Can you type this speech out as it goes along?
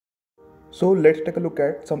So let's take a look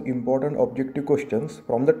at some important objective questions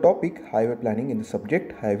from the topic highway planning in the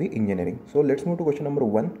subject highway engineering. So let's move to question number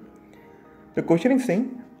 1. The question is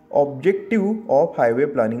saying objective of highway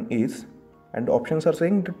planning is, and the options are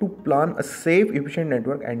saying to plan a safe efficient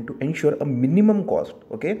network and to ensure a minimum cost.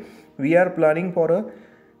 Okay, we are planning for a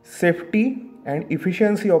safety and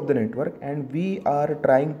efficiency of the network, and we are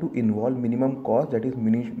trying to involve minimum cost, that is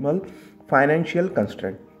minimal financial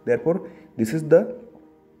constraint. Therefore this is the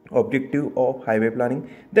objective of highway planning.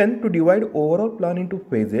 Then to divide overall plan into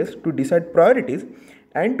phases to decide priorities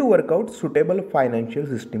and to work out suitable financial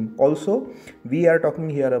system. Also we are talking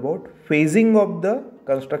here about phasing of the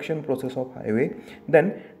construction process of highway,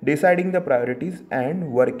 then deciding the priorities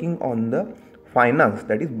and working on the finance,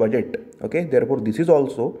 that is budget. Okay, therefore this is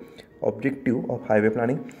also objective of highway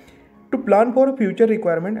planning. To plan for a future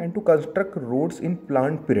requirement and to construct roads in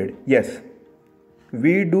planned period. Yes,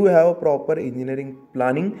 we do have proper engineering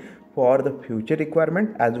planning for the future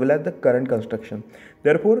requirement as well as the current construction.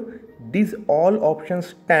 Therefore these all options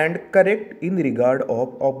stand correct in regard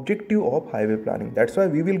of objective of highway planning. That's why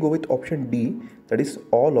we will go with option D, that is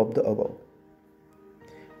all of the above.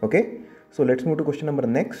 Okay, so let's move to question number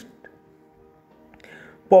next.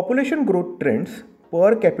 Population growth trends,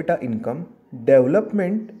 per capita income,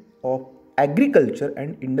 development of agriculture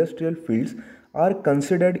and industrial fields are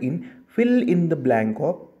considered in fill in the blank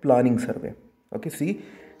of planning survey. Okay, see,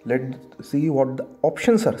 let's see what the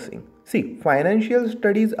options are saying. See, financial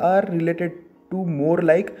studies are related to more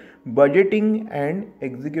like budgeting and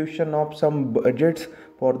execution of some budgets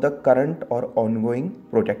for the current or ongoing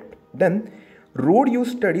project. Then road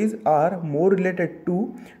use studies are more related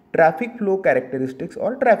to traffic flow characteristics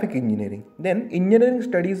or traffic engineering. Then engineering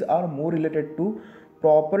studies are more related to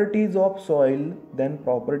properties of soil, then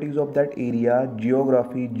properties of that area,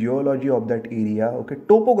 geography, geology of that area, okay,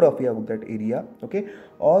 topography of that area. Okay,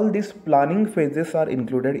 all these planning phases are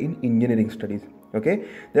included in engineering studies. Okay,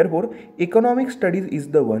 therefore economic studies is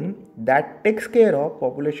the one that takes care of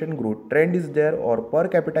population growth trend is there, or per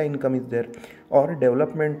capita income is there, or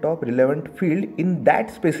development of relevant field in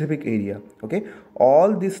that specific area. Okay,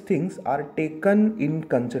 all these things are taken in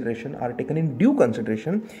consideration, are taken in due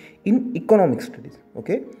consideration in economic studies.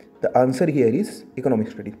 Okay, the answer here is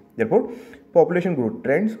economic studies. Therefore population growth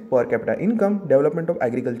trends, per capita income, development of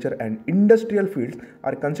agriculture and industrial fields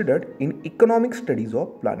are considered in economic studies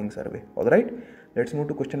of planning survey. All right, let's move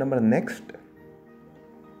to question number next.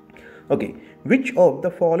 Okay, which of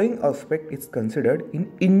the following aspect is considered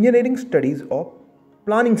in engineering studies of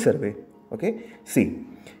planning survey? Okay, see,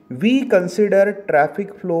 we consider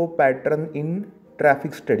traffic flow pattern in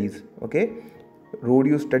traffic studies. Okay, road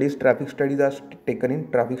use studies, traffic studies are taken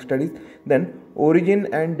in traffic studies. Then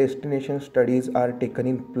origin and destination studies are taken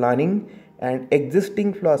in planning, and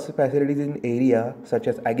existing facilities in area such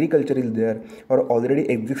as agriculture is there, or already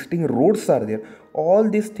existing roads are there. All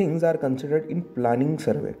these things are considered in planning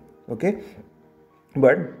survey. Okay,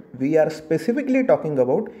 but we are specifically talking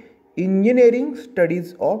about engineering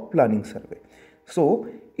studies of planning survey. So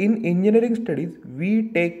in engineering studies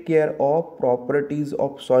we take care of properties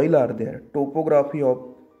of soil are there, topography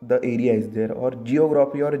of the area is there, or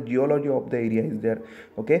geography or geology of the area is there.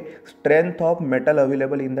 Okay, strength of metal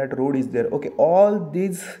available in that road is there. Okay, all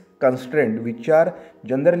these constraints, which are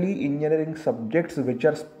generally engineering subjects which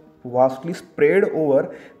are vastly spread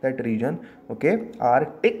over that region, okay,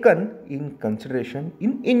 are taken in consideration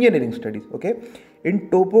in engineering studies. Okay, in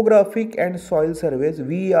topographic and soil surveys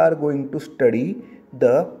we are going to study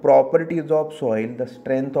the properties of soil, the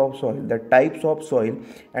strength of soil, the types of soil,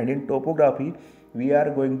 and in topography we are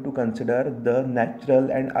going to consider the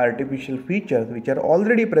natural and artificial features which are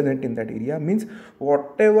already present in that area. Means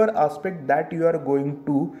whatever aspect that you are going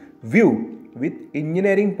to view with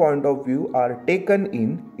engineering point of view are taken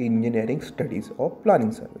in engineering studies of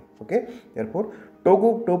planning survey. Okay, therefore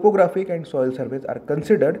topographic and soil surveys are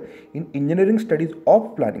considered in engineering studies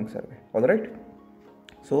of planning survey. All right,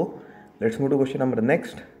 so let's move to question number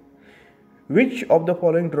next. Which of the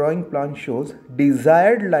following drawing plan shows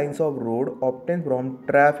desired lines of road obtained from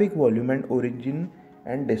traffic volume and origin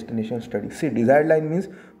and destination study? See, desired line means,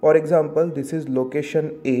 for example, this is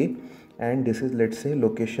location A and this is, let's say,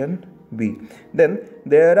 location B. Then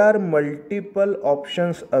there are multiple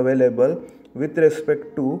options available with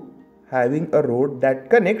respect to having a road that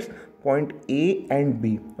connects point A and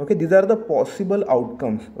B. Okay, these are the possible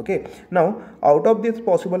outcomes. Okay, now out of this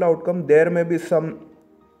possible outcome there may be some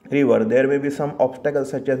river, there may be some obstacles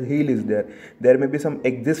such as hill is there, there may be some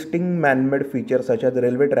existing man-made features such as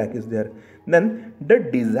railway track is there. Then the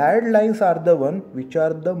desired lines are the one which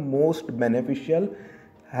are the most beneficial,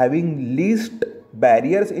 having least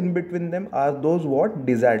barriers in between them are those what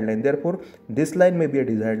desired line. Therefore this line may be a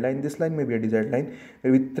desired line, this line may be a desired line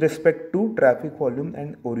with respect to traffic volume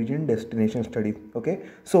and origin destination study. Okay,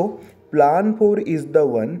 so plan 4 is the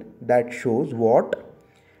one that shows what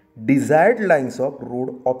desired lines of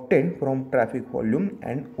road obtained from traffic volume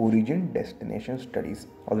and origin destination studies.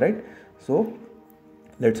 All right, so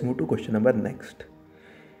let's move to question number next.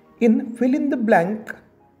 In fill in the blank,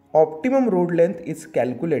 optimum road length is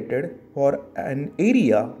calculated for an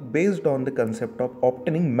area based on the concept of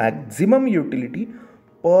obtaining maximum utility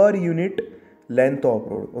per unit length of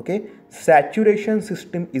road. Okay, saturation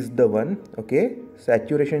system is the one. Okay,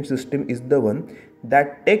 saturation system is the one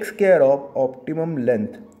that takes care of optimum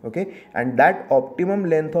length. Okay, and that optimum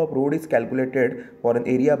length of road is calculated for an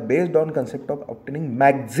area based on concept of obtaining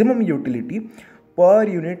maximum utility per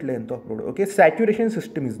unit length of road. Okay, saturation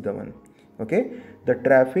system is the one. Okay, the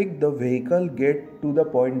traffic, the vehicle get to the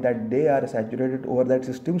point that they are saturated over that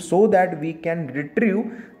system, so that we can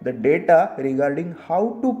retrieve the data regarding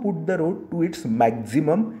how to put the road to its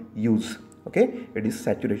maximum use. Okay, it is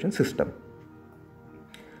saturation system.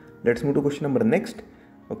 Let's move to question number next.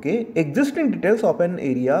 Okay, existing details of an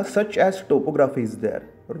area such as topography is there,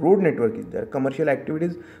 road network is there, commercial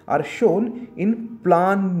activities are shown in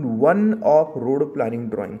plan 1 of road planning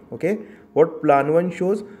drawing. Okay, what plan 1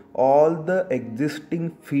 shows? All the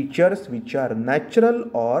existing features which are natural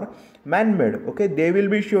or man-made. Okay, they will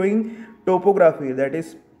be showing topography, that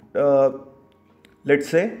is let's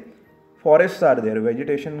say forests are there,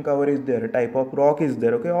 vegetation cover is there, type of rock is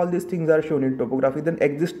there. Okay, all these things are shown in topography. Then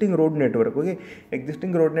existing road network. Okay,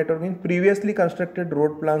 existing road network means previously constructed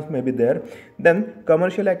road plans may be there. Then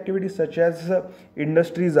commercial activities such as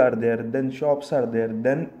industries are there, then shops are there,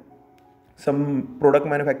 then some product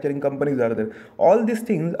manufacturing companies are there. All these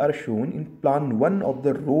things are shown in plan 1 of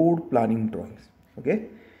the road planning drawings. Okay,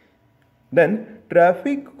 then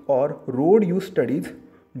traffic or road use studies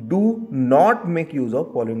do not make use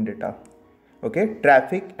of following data. Okay,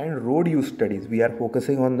 traffic and road use studies, we are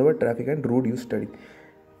focusing on the traffic and road use studies.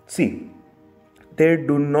 See, they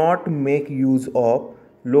do not make use of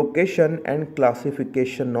location and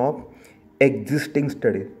classification of existing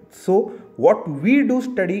studies. So what we do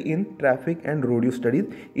study in traffic and road use studies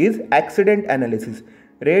is accident analysis,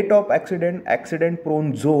 rate of accident, accident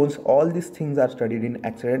prone zones, all these things are studied in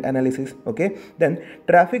accident analysis. Okay, then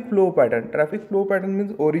traffic flow pattern. Traffic flow pattern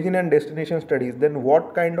means origin and destination studies. Then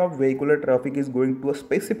what kind of vehicular traffic is going to a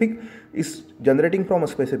specific, is generating from a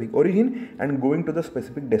specific origin and going to the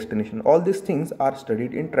specific destination. All these things are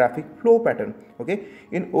studied in traffic flow pattern. Okay,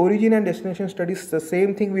 in origin and destination studies the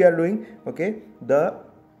same thing we are doing. Okay, the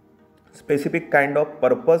specific kind of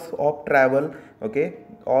purpose of travel. Okay,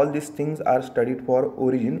 all these things are studied for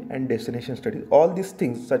origin and destination studies. All these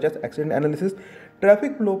things such as accident analysis,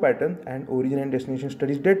 traffic flow pattern and origin and destination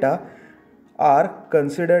studies data are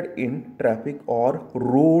considered in traffic or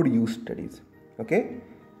road use studies. Okay,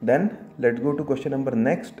 then let's go to question number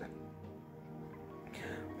next.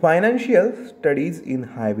 Financial studies in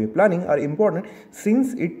highway planning are important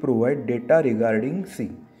since it provides data regarding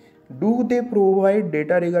C. Do they provide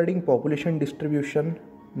data regarding population distribution?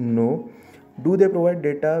 No. Do they provide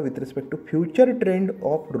data with respect to future trend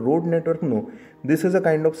of road network? No. This is a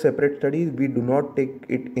kind of separate study. We do not take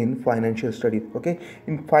it in financial studies. Okay.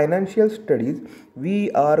 In financial studies, we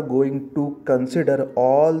are going to consider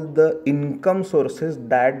all the income sources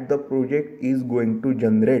that the project is going to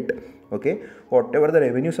generate. Okay. Whatever the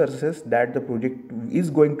revenue sources that the project is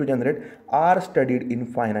going to generate are studied in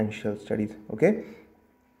financial studies. Okay.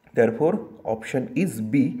 Therefore, option is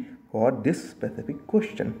B for this specific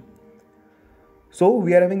question. So,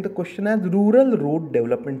 we are having the question as Rural Road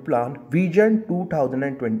Development Plan Vision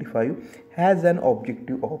 2025 has an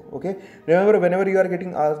objective of. Okay, remember whenever you are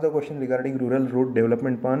getting asked the question regarding Rural Road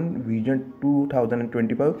Development Plan Vision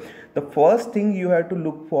 2025, the first thing you have to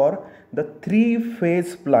look for the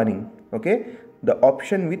 3-phase planning. Okay, the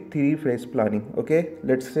option with 3-phase planning. Okay,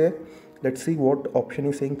 let's see what option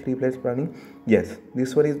is saying 3-phase planning. Yes,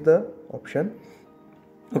 this one is the option.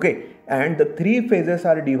 Okay, and the 3 phases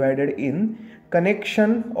are divided in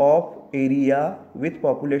connection of area with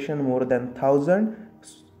population more than 1000,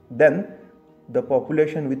 then the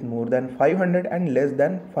population with more than 500 and less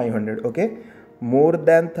than 500. Okay, more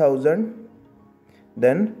than 1000,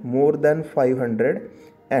 then more than 500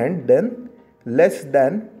 and then less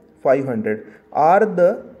than 500 are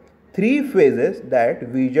the 3 phases that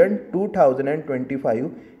Vision 2025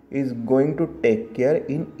 is going to take care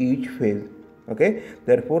in each phase. Okay,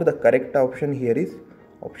 therefore the correct option here is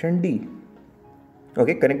option D.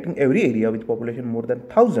 Okay, connecting every area with population more than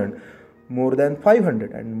 1000, more than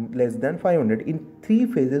 500 and less than 500 in 3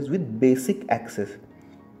 phases with basic access.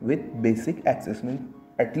 With basic access means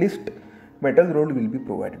at least metal road will be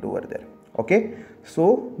provided over there. Okay, so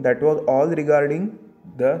that was all regarding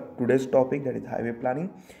the today's topic, that is highway planning.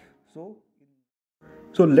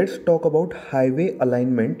 So let's talk about highway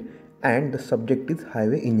alignment, and the subject is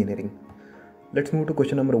highway engineering. Let's move to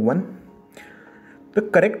question number 1. The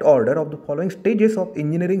correct order of the following stages of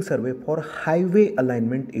engineering survey for highway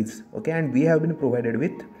alignment is, okay, and we have been provided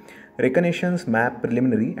with reconnaissance, map,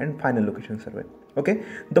 preliminary and final location survey. Okay,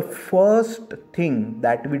 the first thing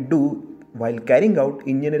that we do while carrying out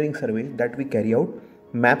engineering survey, that we carry out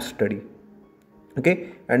map study.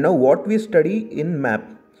 Okay, and now what we study in map,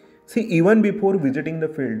 see, even before visiting the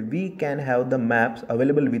field we can have the maps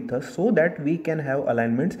available with us, so that we can have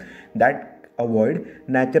alignments that avoid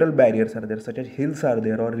natural barriers are there, such as hills are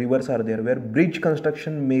there or rivers are there, where bridge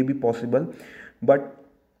construction may be possible. But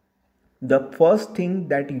the first thing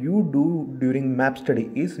that you do during map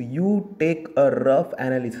study is you take a rough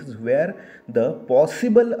analysis where the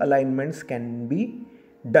possible alignments can be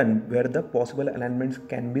done, where the possible alignments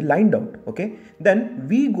can be lined out. Okay, then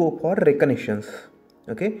we go for reconnaissance.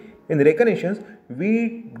 Okay, in reconnaissance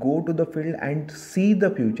we go to the field and see the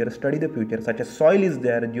future, study the future, such as soil is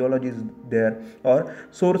there, geology is there, or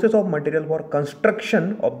sources of material for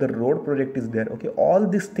construction of the road project is there. Okay, all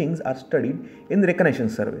these things are studied in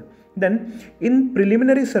reconnaissance survey. Then in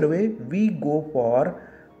preliminary survey we go for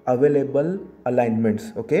available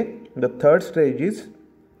alignments. Okay, the third stage is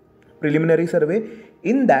preliminary survey.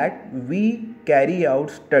 In that we carry out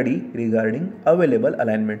study regarding available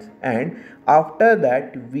alignments, and after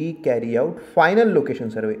that we carry out final location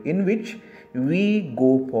survey, in which we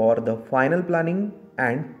go for the final planning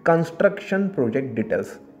and construction project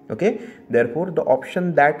details. Okay, therefore the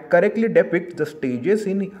option that correctly depicts the stages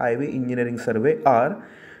in highway engineering survey are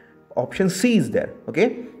option C is there.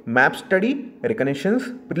 Okay, map study, reconnaissance,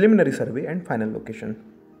 preliminary survey and final location.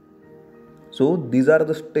 So these are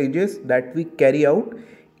the stages that we carry out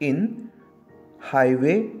in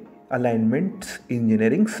highway alignments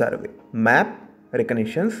engineering survey: map,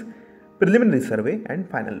 reconnaissance, preliminary survey and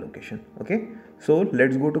final location. Okay, so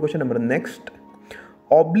let's go to question number next.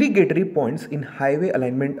 Obligatory points in highway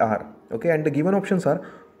alignment are, okay, and the given options are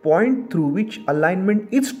point through which alignment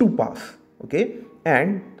is to pass. Okay,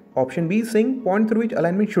 and option B is saying point through which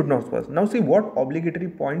alignment should not pass. Now see what obligatory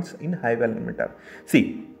points in highway alignment are.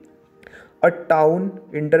 See, a town,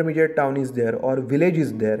 intermediate town is there, or village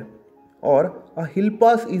is there, or a hill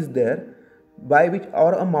pass is there by which,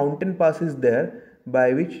 or a mountain pass is there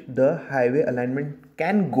by which the highway alignment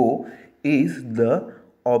can go, is the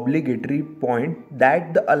obligatory point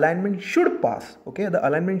that the alignment should pass. Okay, the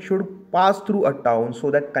alignment should pass through a town, so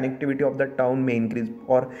that connectivity of the town may increase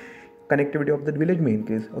or connectivity of the village may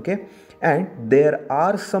increase. Okay, and there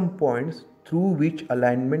are some points through which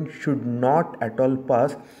alignment should not at all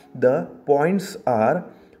pass. The points are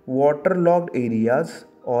waterlogged areas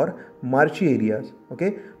or marshy areas.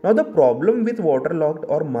 Okay, now the problem with waterlogged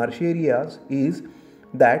or marshy areas is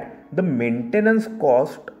that the maintenance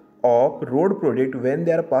cost of road project when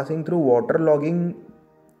they are passing through waterlogging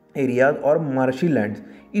areas or marshy lands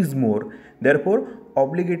is more. Therefore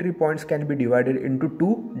obligatory points can be divided into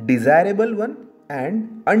two: desirable one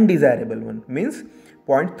and undesirable one. Means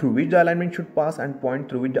point through which the alignment should pass and point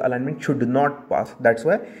through which the alignment should not pass. That's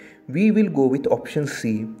why we will go with option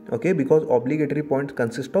C. Okay, because obligatory points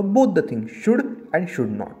consist of both the things, should and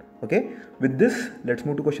should not. Okay, with this let's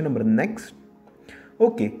move to question number next.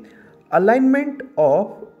 Okay, alignment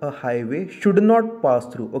of a highway should not pass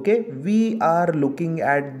through. Okay, we are looking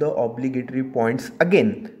at the obligatory points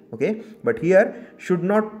again. Okay, but here should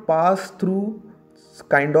not pass through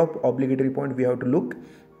kind of obligatory point we have to look.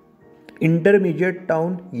 Intermediate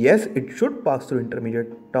town, yes, it should pass through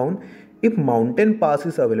intermediate town if mountain pass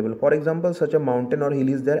is available. For example, such a mountain or hill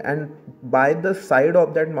is there, and by the side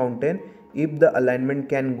of that mountain if the alignment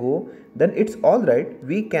can go, then it's all right,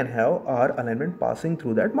 we can have our alignment passing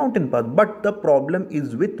through that mountain path. But the problem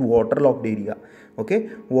is with waterlogged area. Okay,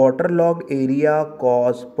 waterlogged area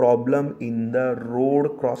cause problem in the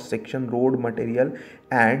road cross section, road material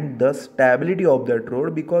and the stability of that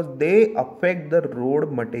road, because they affect the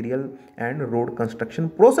road material and road construction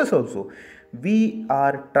process also. We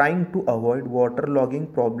are trying to avoid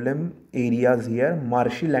waterlogging problem areas here,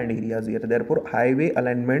 marshy land areas here. Therefore highway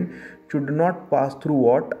alignment should not pass through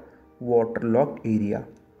what? Waterlogged area.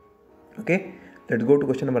 Okay, let's go to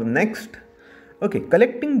question number next. Okay,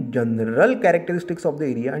 collecting general characteristics of the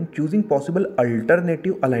area and choosing possible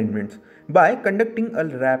alternative alignments by conducting a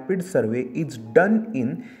rapid survey is done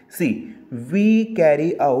in, see, we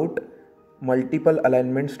carry out multiple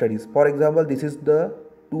alignment studies. For example, this is the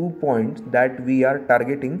 2 points that we are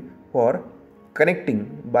targeting for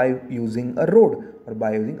connecting by using a road or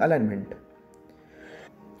by using alignment.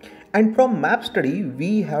 And from map study,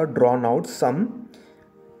 we have drawn out some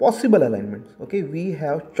possible alignments. Okay, we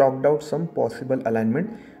have chalked out some possible alignment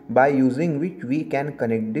by using which we can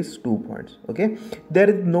connect these 2 points. Okay, there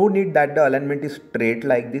is no need that the alignment is straight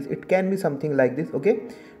like this. It can be something like this. Okay,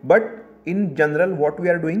 but in general, what we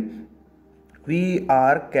are doing, we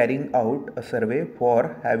are carrying out a survey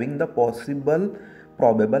for having the possible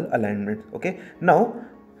probable alignments. Okay, now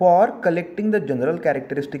for collecting the general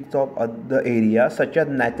characteristics of the area, such as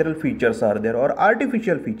natural features are there or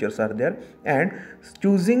artificial features are there, and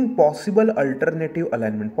choosing possible alternative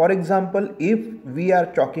alignment. For example, if we are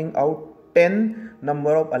chalking out 10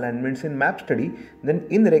 number of alignments in map study, then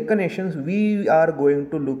in recognitions we are going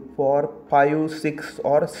to look for 5, 6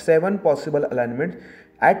 or 7 possible alignments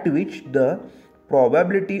at which the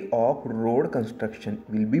probability of road construction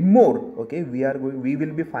will be more. Okay, we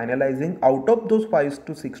will be finalizing out of those 5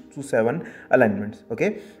 to 6 to 7 alignments.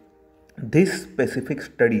 Okay, this specific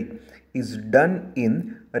study is done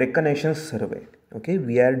in recognition survey. Okay,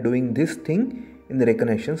 we are doing this thing in the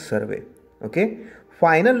recognition survey. Okay,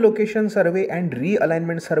 final location survey and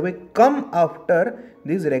realignment survey come after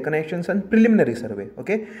these recognitions and preliminary survey.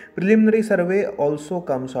 Okay, preliminary survey also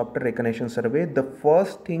comes after recognition survey. The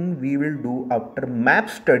first thing we will do after map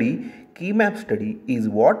study, key map study, is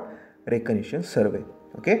what? Recognition survey.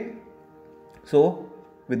 Okay, so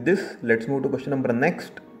with this, let's move to question number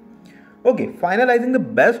next. Okay, finalizing the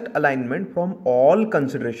best alignment from all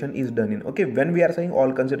consideration is done in. Okay, when we are saying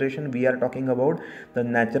all consideration, we are talking about the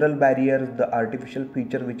natural barriers, the artificial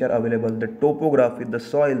features which are available, the topography, the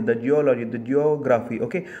soil, the geology, the geography.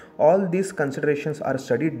 Okay, all these considerations are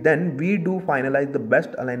studied. Then we do finalize the best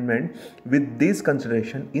alignment with these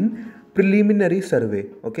consideration in preliminary survey.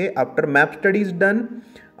 Okay, after map study is done,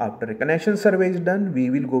 after recognition survey is done,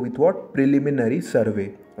 we will go with what? Preliminary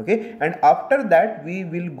survey. Okay, and after that we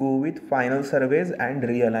will go with final surveys and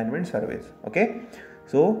realignment surveys. Okay,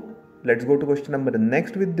 so let's go to question number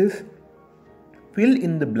next with this. Fill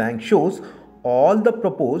in the blank shows all the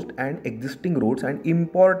proposed and existing roads and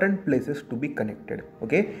important places to be connected.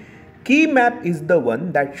 Okay, key map is the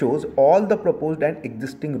one that shows all the proposed and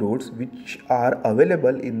existing roads which are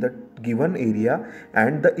available in the given area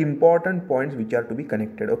and the important points which are to be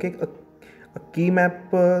connected. Okay, a key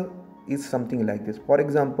map is something like this. For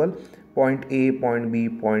example, point A, point B,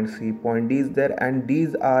 point C, point D is there, and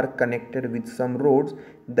these are connected with some roads.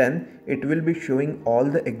 Then it will be showing all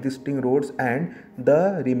the existing roads and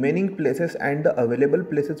the remaining places and the available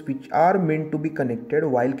places which are meant to be connected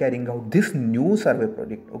while carrying out this new survey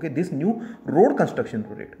project. Okay, this new road construction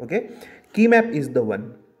project. Okay, key map is the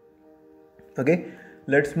one. Okay,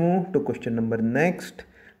 let's move to question number next.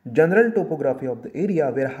 General topography of the area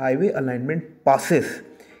where highway alignment passes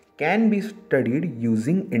can be studied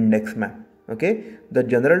using index map. Okay, the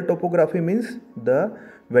general topography means the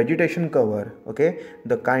vegetation cover. Okay,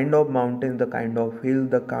 the kind of mountains, the kind of hill,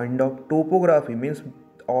 the kind of topography means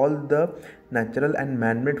all the natural and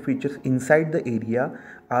man-made features inside the area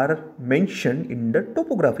are mentioned in the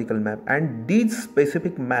topographical map, and these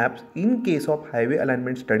specific maps in case of highway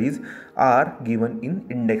alignment studies are given in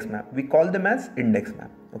index map. We call them as index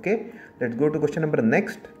map. Okay, let's go to question number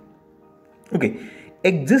next. Okay,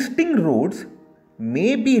 existing roads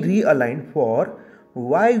may be realigned for.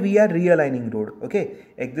 Why we are realigning road? Okay,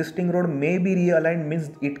 existing road may be realigned means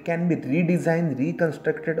it can be redesigned,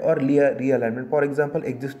 reconstructed, or realignment. For example,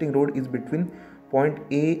 existing road is between point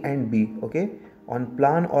A and B. Okay, on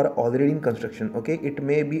plan or already in construction. Okay, it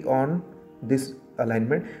may be on this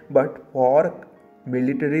alignment, but for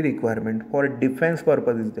military requirement, for defense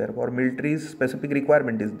purpose is there, for military specific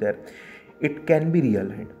requirement is there, it can be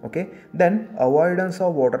realigned. Okay, then avoidance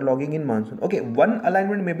of waterlogging in monsoon. Okay, one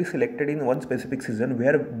alignment may be selected in one specific season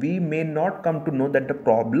where we may not come to know that the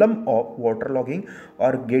problem of waterlogging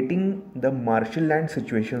or getting the marshland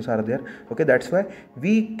situations are there. Okay, that's why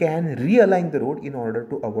we can realign the road in order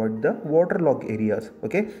to avoid the waterlog areas.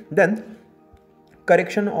 Okay, then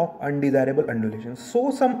correction of undesirable undulations. So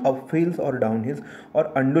some uphills or downhills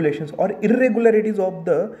or undulations or irregularities of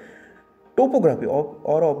the topography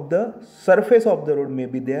or of the surface of the road may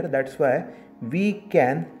be there. That's why we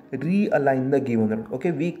can realign the given road.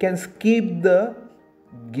 Okay, we can skip the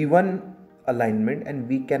given alignment and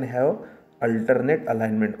we can have alternate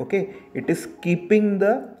alignment. Okay, it is keeping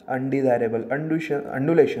the undesirable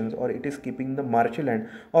undulations, or it is keeping the marshland,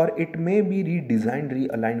 or it may be redesigned,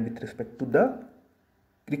 realigned with respect to the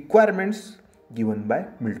requirements given by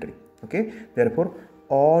military. Okay, therefore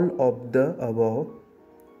all of the above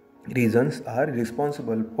reasons are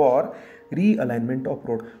responsible for realignment of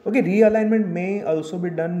road. Okay, realignment may also be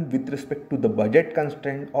done with respect to the budget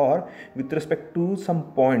constraint or with respect to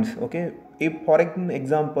some points. Okay, if for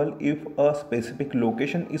example, if a specific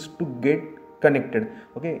location is to get connected,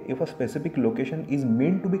 okay, if a specific location is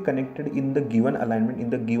meant to be connected in the given alignment, in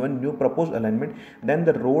the given new proposed alignment, then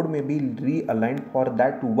the road may be realigned for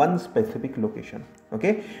that one specific location.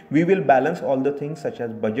 Okay, we will balance all the things such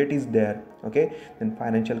as budget is there, okay, then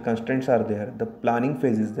financial constraints are there, the planning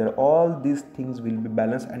phase is there, all these things will be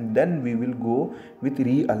balanced, and then we will go with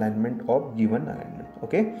realignment of given alignment.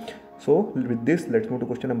 Okay, so with this, let's move to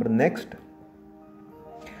question number next.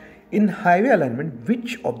 In highway alignment,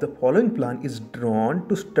 which of the following plan is drawn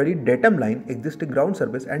to study datum line, existing ground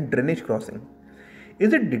surface and drainage crossing?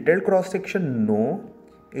 Is it detailed cross section? No.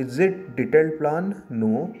 Is it detailed plan?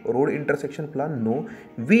 No. Road intersection plan? No.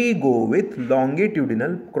 We go with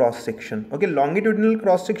longitudinal cross section. Okay, longitudinal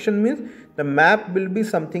cross section means the map will be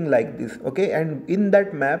something like this. Okay, and in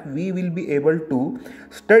that map we will be able to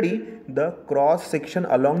study the cross section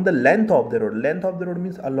along the length of the road. Length of the road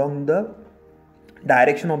means along the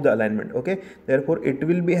direction of the alignment. Okay, therefore it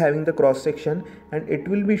will be having the cross section, and it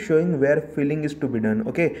will be showing where filling is to be done,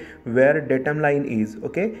 okay, where datum line is,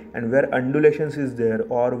 okay, and where undulations is there,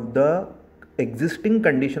 or the existing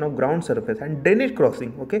condition of ground surface and drainage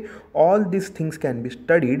crossing. Okay, all these things can be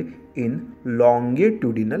studied in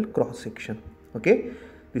longitudinal cross section. Okay,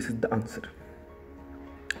 this is the answer.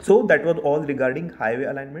 So that was all regarding highway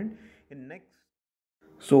alignment. In next,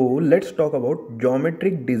 so let's talk about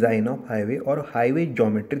geometric design of highway or highway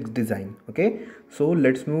geometric design. Okay, so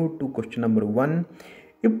let's move to question number 1.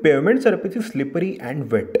 If pavement surface is slippery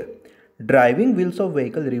and wet, driving wheels of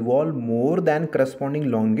vehicle revolve more than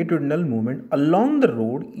corresponding longitudinal movement along the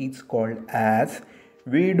road is called as,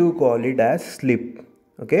 we do call it as slip.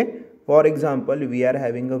 Okay, for example, we are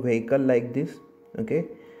having a vehicle like this. Okay,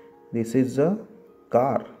 this is a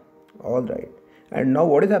car. All right. And now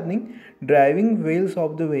what is happening? Driving wheels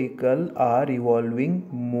of the vehicle are revolving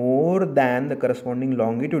more than the corresponding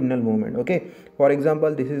longitudinal movement. Okay, for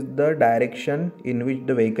example, this is the direction in which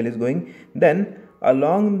the vehicle is going. Then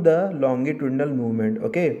along the longitudinal movement,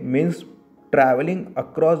 okay, means traveling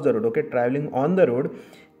across the road, okay, traveling on the road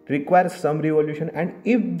requires some revolution, and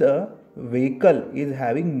if the vehicle is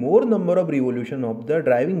having more number of revolution of the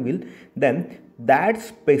driving wheel, then that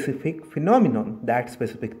specific phenomenon, that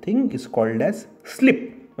specific thing is called as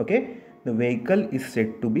slip. Okay, the vehicle is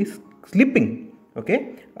said to be slipping,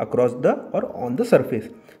 okay, across the or on the surface.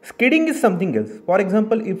 Skidding is something else. For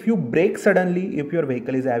example, if you brake suddenly, if your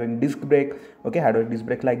vehicle is having disc brake, okay, hydraulic disc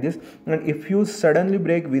brake like this, and if you suddenly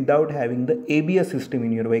brake without having the ABS system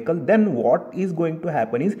in your vehicle, then what is going to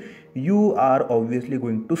happen is you are obviously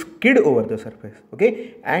going to skid over the surface.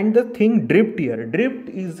 Okay, and the thing drift here. Drift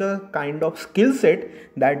is a kind of skill set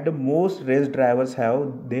that the most race drivers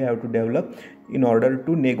have. They have to develop in order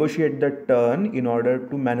to negotiate the turn, in order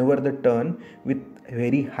to maneuver the turn with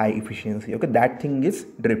very high efficiency. Okay, that thing is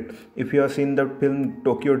drift. If you have seen the film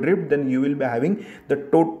Tokyo Drift, then you will be having the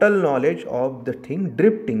total knowledge of the thing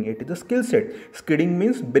drifting. It is a skill set. Skidding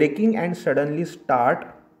means braking and suddenly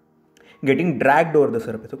start getting dragged over the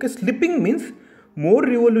surface. Okay, slipping means more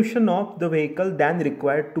revolution of the vehicle than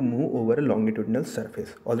required to move over a longitudinal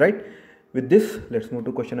surface. All right, with this, let's move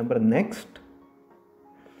to question number next.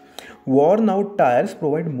 Worn out tires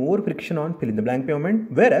provide more friction on fill in the blank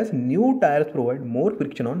pavement, whereas new tires provide more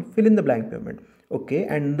friction on fill in the blank pavement. Okay,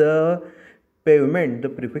 and the pavement, the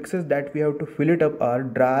prefixes that we have to fill it up are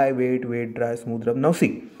dry, wet, wet, dry, smooth, rough. Now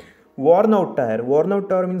see, worn out tire. Worn out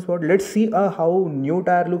tire means what? Let's see how new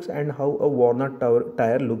tire looks and how a worn out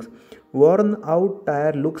tire looks. Worn out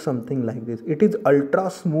tire looks something like this. It is ultra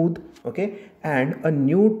smooth, okay, and a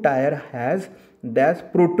new tire has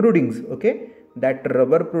that protrudings, okay, that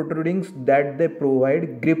rubber protrudings that they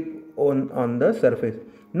provide grip on the surface.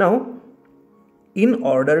 Now, in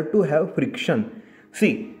order to have friction,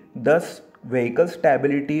 see, thus vehicle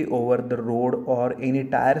stability over the road or any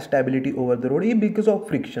tire stability over the road is because of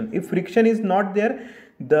friction. If friction is not there,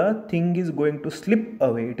 the thing is going to slip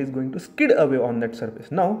away, it is going to skid away on that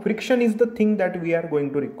surface. Now friction is the thing that we are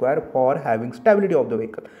going to require for having stability of the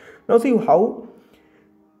vehicle. Now see how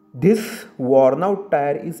this worn out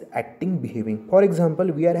tire is acting, behaving. For example,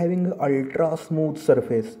 we are having an ultra smooth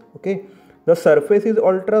surface. Okay, the surface is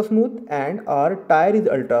ultra smooth and our tire is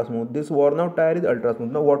ultra smooth. This worn out tire is ultra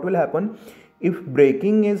smooth. Now what will happen if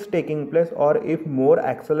braking is taking place or if more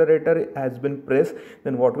accelerator has been pressed?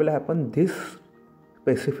 Then what will happen? This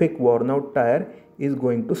specific worn out tire is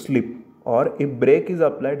going to slip, or if brake is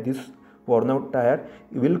applied, this worn out tire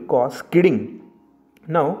will cause skidding.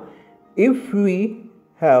 Now if we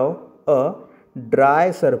have a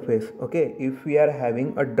dry surface, okay, if we are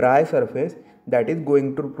having a dry surface, that is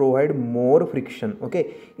going to provide more friction,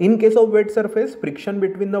 okay. In case of wet surface, friction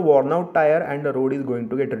between the worn out tire and the road is going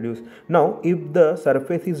to get reduced. Now if the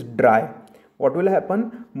surface is dry, what will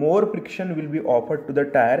happen? More friction will be offered to the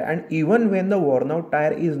tire, and even when the worn out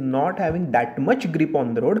tire is not having that much grip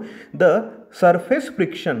on the road, the surface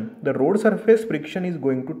friction, the road surface friction is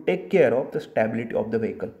going to take care of the stability of the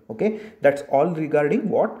vehicle, okay. That's all regarding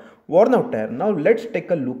what? Worn out tire. Now let's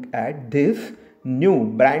take a look at this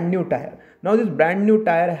brand new tire. Now this brand new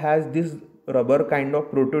tire has this rubber kind of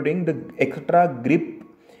protruding, the extra grip,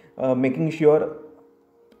 making sure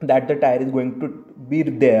that the tire is going to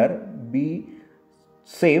be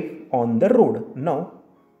safe on the road. Now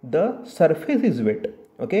the surface is wet,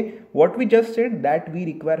 okay. What we just said, that we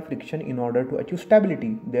require friction in order to achieve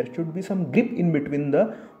stability. There should be some grip in between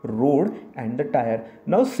the road and the tire.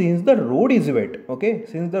 Now since the road is wet, okay,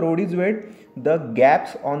 since the road is wet, the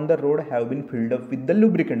gaps on the road have been filled up with the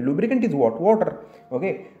lubricant is what? Water,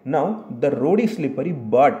 okay. Now the road is slippery,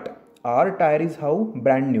 but our tire is how?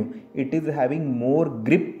 Brand new. It is having more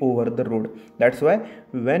grip over the road. That's why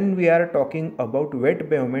when we are talking about wet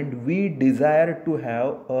pavement, we desire to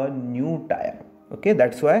have a new tire, okay.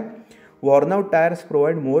 That's why worn out tires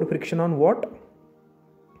provide more friction on what?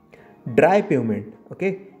 Dry pavement,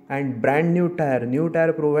 okay. And brand new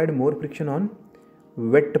tire provide more friction on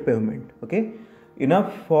wet pavement, okay.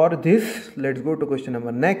 Enough for this. Let's go to question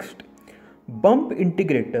number next. Bump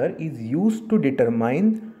integrator is used to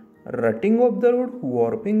determine rutting of the road,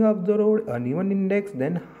 warping of the road, uneven index,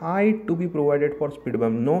 then height to be provided for speed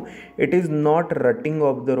bump. No, it is not rutting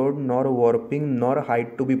of the road, nor warping, nor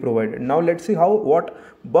height to be provided. Now let's see what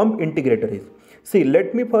bump integrator is. See,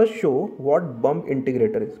 let me first show what bump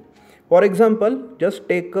integrator is. For example, just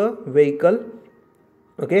take a vehicle,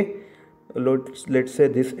 okay. Let's say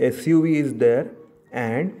this SUV is there,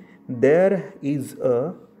 and there is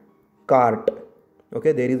a cart,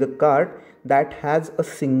 okay. There is a cart that has a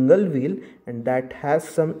single wheel and that has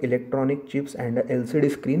some electronic chips and a LCD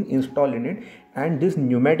screen installed in it, and this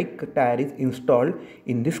pneumatic tire is installed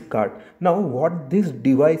in this cart. Now what this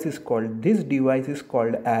device is called? This device is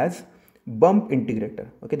called as bump integrator,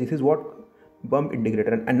 okay. This is what bump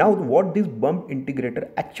integrator. And now what this bump integrator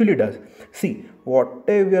actually does, see,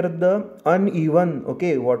 whatever the uneven,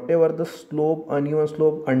 okay, whatever the slope, uneven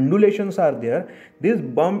slope, undulations are there, this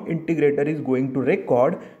bump integrator is going to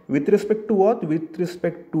record with respect to what? With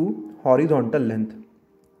respect to horizontal length,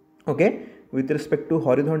 okay. With respect to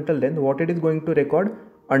horizontal length, what it is going to record?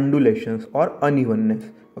 Undulations or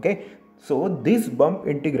unevenness, okay. So this bump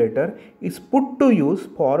integrator is put to use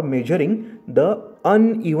for measuring the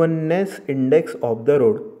unevenness index of the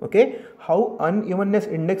road, okay. How unevenness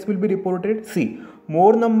index will be reported? See,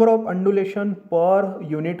 more number of undulation per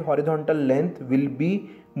unit horizontal length will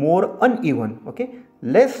be more uneven, okay.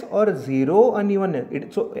 Less or zero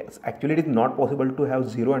unevenness, so actually it is not possible to have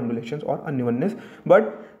zero undulations or unevenness,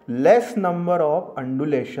 but less number of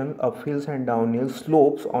undulations, uphills and downhill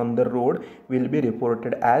slopes on the road will be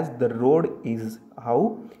reported as the road is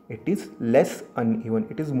how? It is less uneven,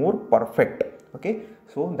 it is more perfect, okay.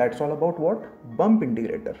 So that's all about what? Bump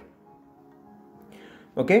integrator,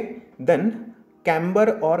 okay. Then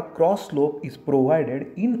camber or cross slope is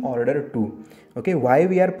provided in order to, okay, why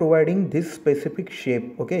we are providing this specific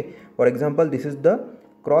shape, okay. For example, this is the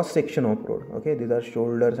cross section of road, okay. These are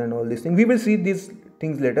shoulders and all these things. We will see these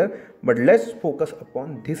things later, but let's focus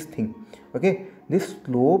upon this thing, okay. This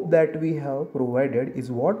slope that we have provided is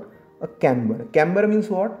what? A camber. Camber means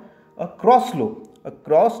what? A cross slope. A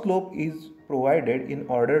cross slope is provided in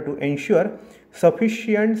order to ensure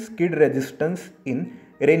sufficient skid resistance in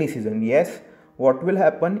rainy season. Yes, what will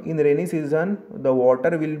happen in rainy season? The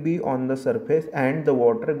water will be on the surface and the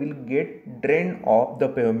water will get drained off the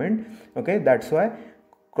pavement, okay. That's why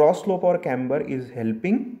cross slope or camber is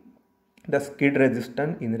helping the skid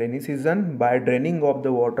resistance in rainy season by draining of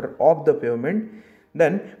the water off the pavement.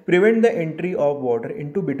 Then prevent the entry of water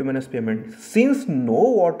into bituminous pavement. Since no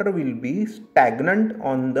water will be stagnant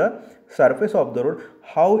on the surface of the road,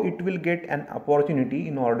 how it will get an opportunity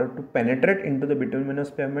in order to penetrate into the bituminous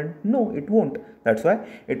pavement? No, it won't. That's why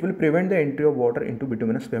it will prevent the entry of water into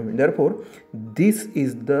bituminous pavement. Therefore, this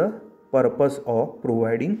is the purpose of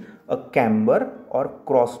providing a camber or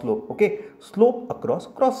cross slope, okay. Slope across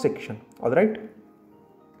cross section, all right.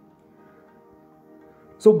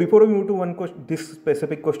 So before we move to one question, this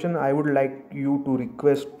specific question, I would like you to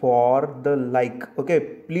request for the like, okay.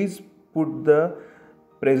 Please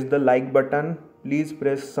press the like button please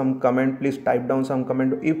press some comment, please type down some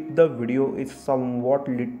comment. If the video is somewhat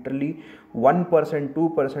literally 1%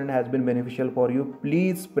 2% has been beneficial for you,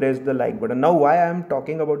 please press the like button. Now why I am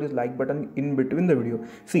talking about this like button in between the video,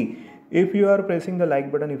 see, if you are pressing the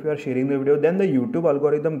like button, if you are sharing the video, then the YouTube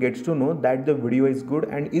algorithm gets to know that the video is good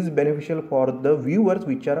and is beneficial for the viewers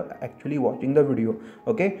which are actually watching the video.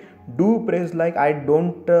 Okay, do press like. I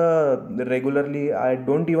don't regularly, I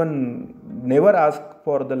don't even never ask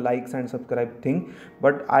for the likes and subscribe thing,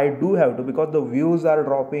 but I do have to, because the views are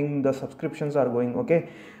dropping, the subscriptions are going. Okay,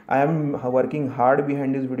 I am working hard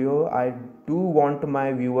behind this video. I do want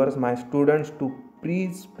my viewers, my students to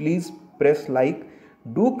please press like,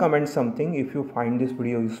 do comment something if you find this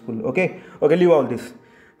video useful. Okay, leave all this.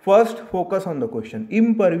 First, focus on the question.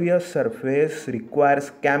 Impervious surface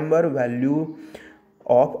requires camber value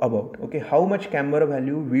of about. Okay, how much camber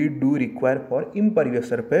value we do require for impervious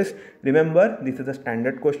surface? Remember, this is a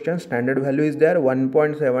standard question. Standard value is there,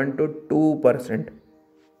 1.7 to 2%.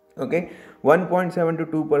 Okay, 1.7 to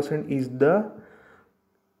 2% is the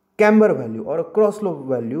camber value or a cross slope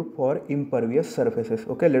value for impervious surfaces.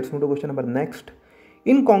 Okay, let's move to question number next.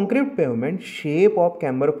 In concrete pavement, shape of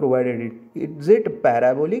camber provided, is it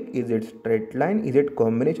parabolic, is it straight line, is it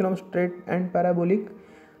combination of straight and parabolic?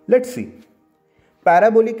 Let's see.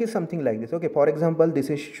 Parabolic is something like this. Okay, for example, this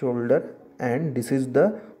is shoulder and this is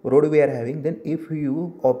the road we are having. Then if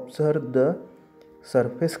you observe the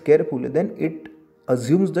surface carefully, then it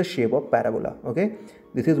assumes the shape of parabola. Okay,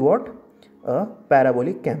 this is what a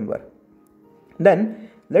parabolic camber. Then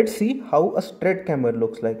let's see how a straight camber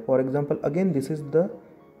looks like. For example, again this is the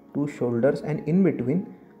two shoulders and in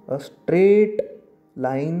between a straight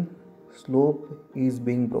line slope is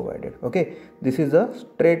being provided. Okay, this is a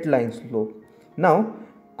straight line slope. Now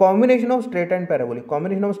combination of straight and parabolic.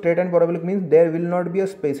 Combination of straight and parabolic means there will not be a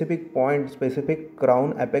specific point, specific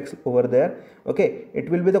crown apex over there. Okay, it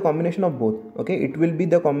will be the combination of both. Okay, it will be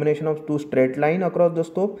the combination of two straight line across the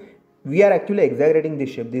slope. We are actually exaggerating this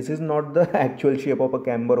shape. This is not the actual shape of a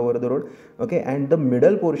camber over the road. Okay, and the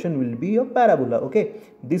middle portion will be a parabola. Okay,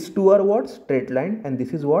 these two are what? Straight line, and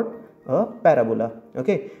this is what? A parabola.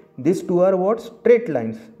 Okay, these two are what? Straight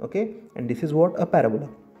lines. Okay, and this is what? A parabola.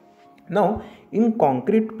 Now in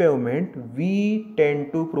concrete pavement, we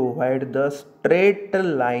tend to provide the straight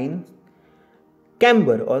line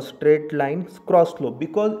camber or straight line cross slope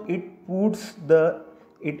because it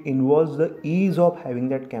involves the ease of having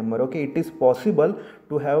that camber. Okay, it is possible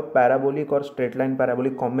to have parabolic or straight line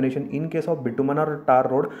parabolic combination in case of bitumen or tar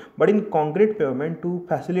road, but in concrete pavement, to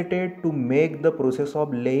facilitate, to make the process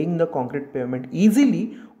of laying the concrete pavement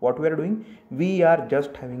easily, what we are doing, we are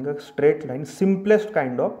just having a straight line, simplest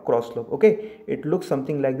kind of cross slope. Okay, it looks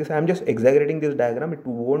something like this. I am just exaggerating this diagram, it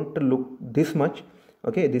won't look this much.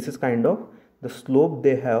 Okay, this is kind of the slope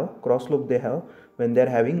they have, cross slope they have when they are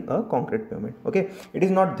having a concrete pavement. Okay, it is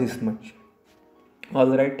not this much.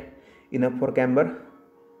 All right, enough for camber.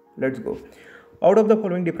 Let's go. Out of the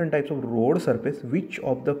following different types of road surface, which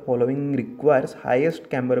of the following requires highest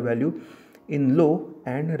camber value in low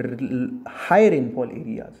and high rainfall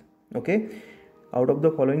areas? Okay, out of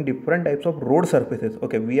the following different types of road surfaces,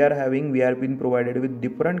 okay, we are been provided with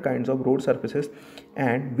different kinds of road surfaces,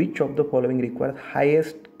 and which of the following requires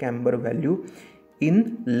highest camber value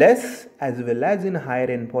in less as well as in high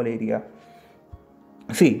rainfall area?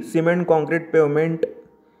 See, cement concrete pavement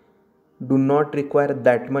do not require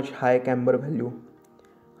that much high camber value.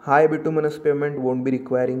 High bituminous pavement won't be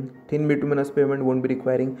requiring, thin bituminous pavement won't be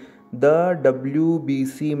requiring. The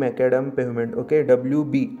WBC macadam pavement, okay,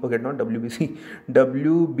 WB, okay, not WBC,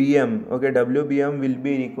 WBM, okay, WBM will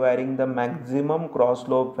be requiring the maximum cross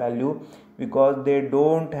slope value because they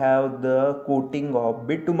don't have the coating of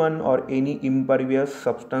bitumen or any impervious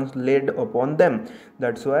substance laid upon them.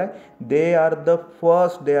 That's why they are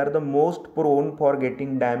the most prone for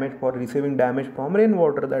getting damage, for receiving damage from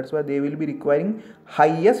rainwater. That's why they will be requiring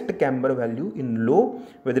highest camber value in low,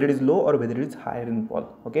 whether it is low or whether it is high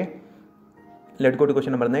rainfall. Okay, let's go to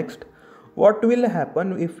question number next. What will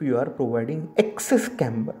happen if you are providing excess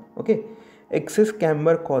camber? Okay, excess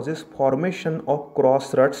camber causes formation of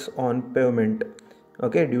cross ruts on pavement,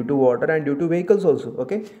 okay, due to water and due to vehicles also.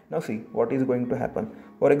 Okay, now see what is going to happen.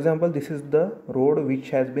 For example, this is the road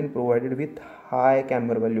which has been provided with high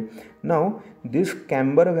camber value. Now this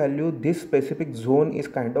camber value, this specific zone is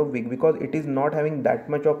kind of weak because it is not having that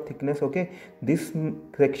much of thickness. Okay, this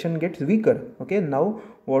section gets weaker. Okay, now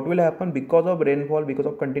what will happen? Because of rainfall, because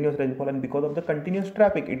of continuous rainfall and because of the continuous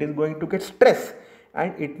traffic, it is going to get stress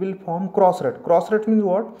and it will form cross rut. Cross rut means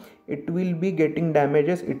what? It will be getting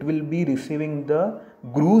damages, it will be receiving the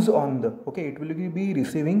grooves on the, okay, it will be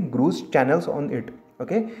receiving grooves channels on it.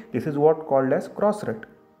 Okay, this is what called as cross rut.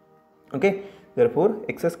 Okay, therefore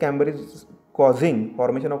excess camber is causing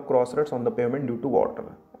formation of cross ruts on the pavement due to water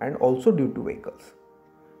and also due to vehicles.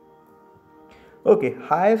 Okay,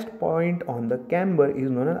 highest point on the camber is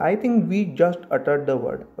known as, I think we just uttered the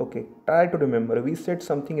word. Okay, try to remember, we said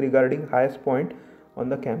something regarding highest point on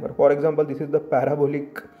the camber. For example, this is the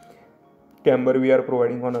parabolic camber we are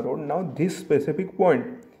providing on a road. Now this specific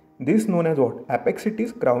point, this known as what? Apex it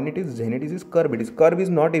is, crown it is, zenith it is, curve it is. Curve is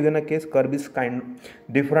not even a case, curve is kind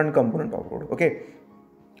different component of road. Okay,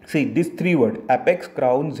 see these three words, apex,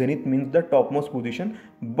 crown, zenith means the topmost position,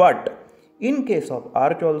 but in case of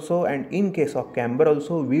arch also and in case of camber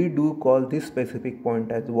also, we do call this specific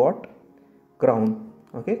point as what? Crown.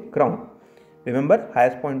 Okay, crown. Remember,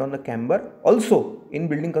 highest point on the camber. Also in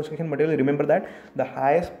building construction material, remember that the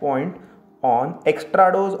highest point on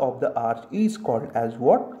extrados of the arch is called as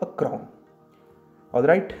what? A crown.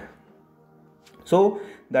 Alright, so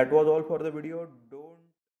that was all for the video.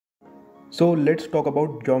 So let's talk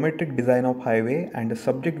about geometric design of highway, and the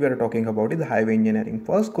subject we are talking about is highway engineering.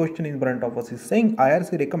 First question in front of us is saying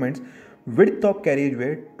IRC recommends width of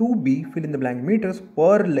carriageway to be fill in the blank meters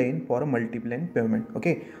per lane for a multi-lane pavement.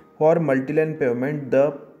 Okay, for multi-lane pavement,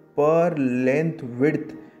 the per length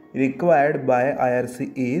width required by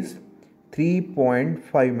IRC is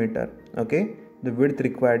 3.5 meter. Okay, the width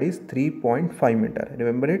required is 3.5 meter.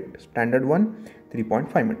 Remember it, standard one,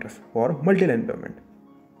 3.5 meters for multi-lane pavement.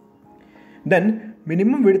 Then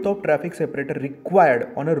minimum width of traffic separator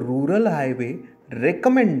required on a rural highway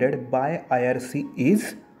recommended by IRC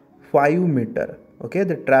is 5 meter. Okay,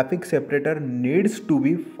 the traffic separator needs to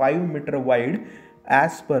be 5 meter wide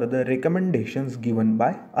as per the recommendations given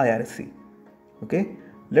by IRC. Okay,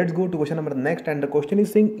 let's go to question number next, and the question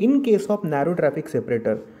is saying in case of narrow traffic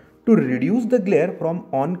separator, to reduce the glare from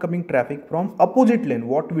oncoming traffic from opposite lane,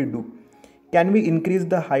 what we do? Can we increase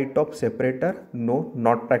the height of separator? No,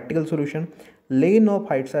 not practical solution. Lane of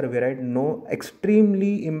heights are varied? No,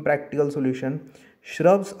 extremely impractical solution.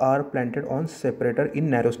 Shrubs are planted on separator in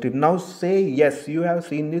narrow strip. Now say yes, you have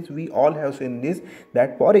seen this, we all have seen this,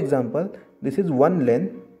 that for example, this is one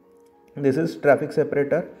lane, this is traffic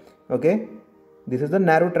separator, okay, this is the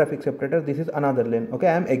narrow traffic separator, this is another lane. Okay,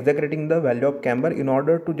 I am exaggerating the value of camber in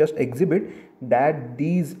order to just exhibit that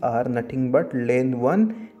these are nothing but lane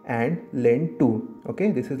 1 and lane 2. Okay,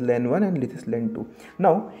 this is lane 1 and this is lane 2.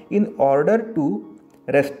 Now in order to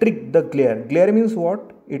restrict the glare means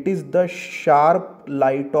what? It is the sharp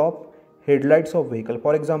light of headlights of vehicle.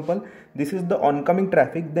 For example, this is the oncoming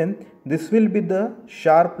traffic, then this will be the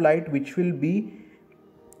sharp light which will be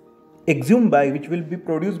which will be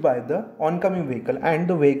produced by the oncoming vehicle, and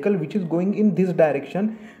the vehicle which is going in this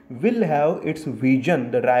direction will have its vision,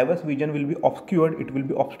 the driver's vision will be obscured, it will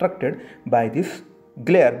be obstructed by this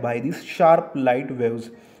glare, by these sharp light waves.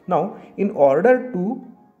 Now in order to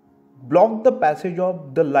block the passage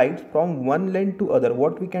of the lights from one lane to other,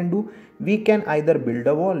 what we can do? We can either build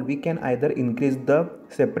a wall, we can either increase the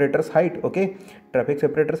separator's height, okay, traffic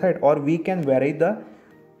separator's height, or we can vary the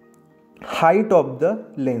height of the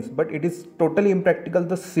lanes, but it is totally impractical.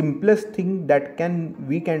 The simplest thing that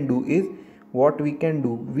we can do is what we can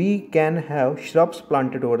do, we can have shrubs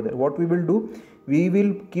planted over there. What we will do, we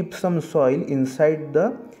will keep some soil inside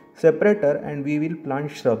the separator and we will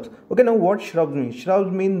plant shrubs. Okay, now what shrubs mean?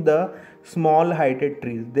 Shrubs mean the small heighted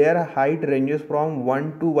trees. Their height ranges from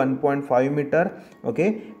 1 to 1.5 meter.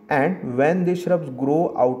 Okay, and when these shrubs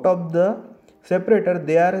grow out of the separator,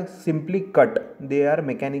 they are simply cut, they are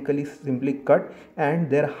mechanically simply cut, and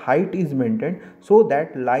their height is maintained so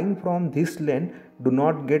that line from this lane do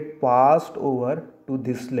not get passed over to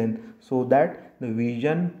this lane, so that the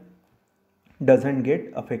vision doesn't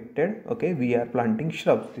get affected. Okay, we are planting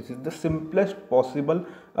shrubs. This is the simplest possible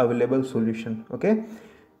available solution. Okay,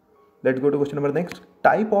 let's go to question number next.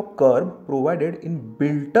 Type of curb provided in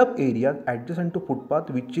built up areas adjacent to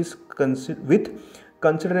footpath which is with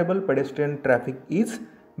considerable pedestrian traffic is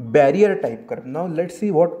barrier type curb. Now let's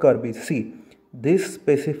see what curb is. See, this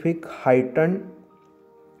specific heightened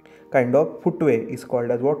kind of footway is called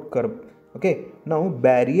as what? Curb. Okay, now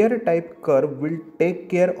barrier type curb will take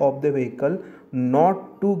care of the vehicle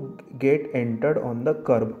not to get entered on the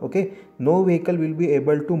curb. Okay, no vehicle will be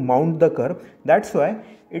able to mount the curb. That's why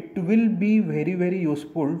it will be very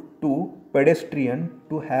useful to pedestrian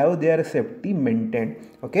to have their safety maintained.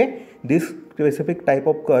 Okay, this specific type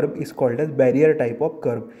of curb is called as barrier type of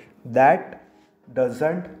curb, that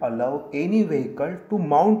doesn't allow any vehicle to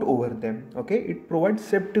mount over them. Okay, it provides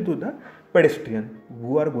safety to the pedestrian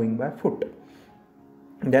who are going by foot.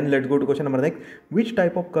 Then let's go to question number next. Which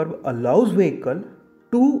type of curb allows vehicle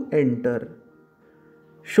to enter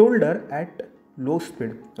shoulder at low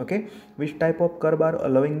speed. Okay, which type of curb are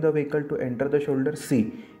allowing the vehicle to enter the shoulder?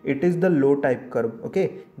 C, it is the low type curb.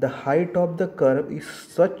 Okay, the height of the curb is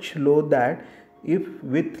such low that if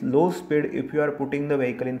with low speed, if you are putting the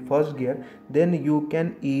vehicle in first gear, then you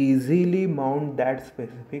can easily mount that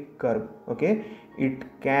specific curb. Okay, it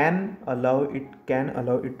will allow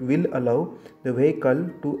the vehicle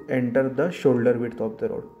to enter the shoulder width of the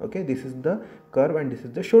road. Okay, this is the curve and this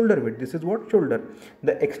is the shoulder width. This is what? Shoulder,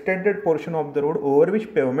 the extended portion of the road over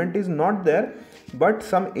which pavement is not there but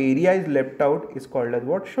some area is left out is called as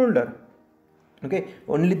what? Shoulder. Okay,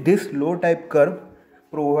 only this low type curve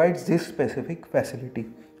provides this specific facility.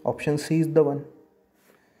 Option C is the one.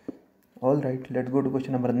 Alright, let's go to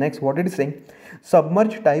question number next. What it is saying?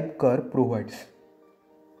 Submerged type curve provides.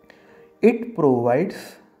 It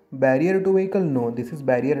provides barrier to vehicle? No, this is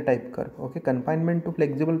barrier type curve. Okay, confinement to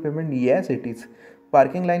flexible pavement? Yes, it is.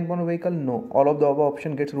 Parking line for vehicle? No. All of the above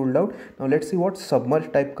option gets ruled out. Now let's see what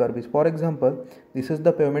submerged type curve is. For example, this is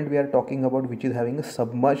the pavement we are talking about which is having a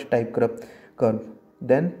submerged type curve.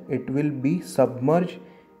 Then it will be submerged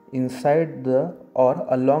inside the or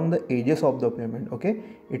along the edges of the pavement. Okay,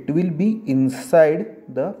 it will be inside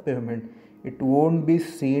the pavement. It won't be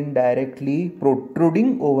seen directly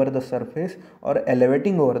protruding over the surface or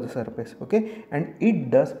elevating over the surface. Okay, and it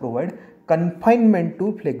does provide confinement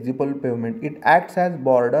to flexible pavement. It acts as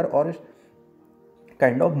border or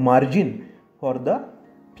kind of margin for the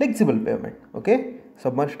flexible pavement. Okay,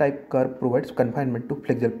 submerged type curve provides confinement to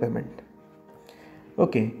flexible pavement.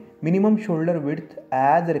 Okay, minimum shoulder width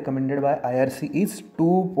as recommended by IRC is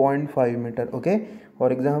 2.5 meter. Okay,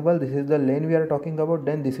 for example, this is the lane we are talking about,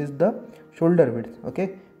 then this is the shoulder width.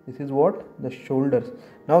 Okay, this is what? The shoulders.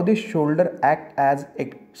 Now this shoulder act as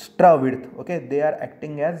extra width. Okay, they are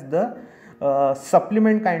acting as the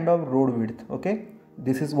supplement kind of road width. Okay,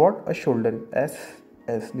 this is what? A shoulder. S.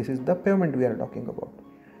 This is the pavement we are talking about.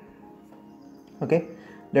 Okay,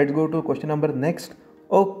 let's go to question number next.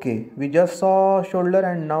 Okay, we just saw shoulder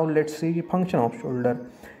and now let's see function of shoulder.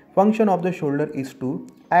 Function of the shoulder is to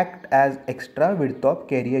act as extra width of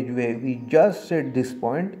carriageway. We just said this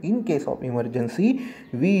point. In case of emergency,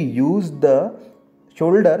 we use the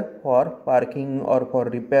shoulder for parking or for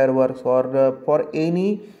repair works or for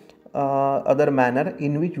any other manner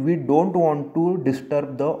in which we don't want to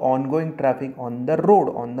disturb the ongoing traffic on the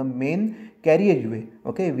road, on the main carriageway.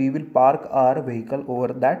 Okay, we will park our vehicle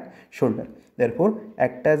over that shoulder. Therefore,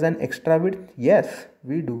 act as an extra width. Yes,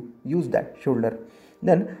 we do use that shoulder.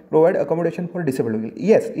 Then provide accommodation for disabled vehicle.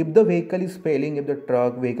 Yes, if the vehicle is failing, if the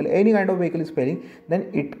truck, vehicle, any kind of vehicle is failing,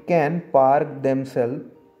 then it can park themselves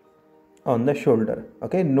on the shoulder.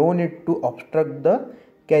 Okay, no need to obstruct the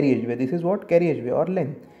carriageway. This is what? Carriageway or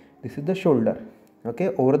lane. This is the shoulder. Okay,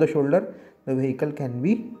 over the shoulder the vehicle can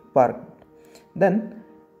be parked. Then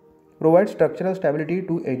provide structural stability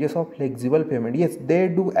to edges of flexible pavement. Yes, they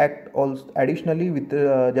do act also additionally with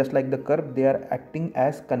just like the curb, they are acting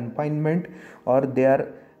as confinement or they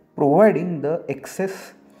are providing the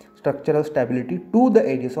excess structural stability to the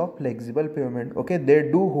edges of flexible pavement. Okay,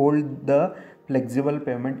 they do hold the flexible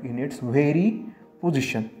pavement in its very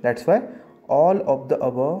position. That's why all of the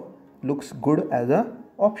above looks good as a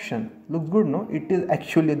option. Looks good, no? It is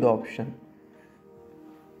actually the option.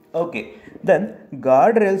 Okay, then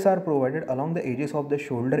guardrails are provided along the edges of the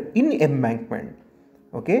shoulder in embankment.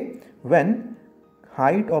 Okay, when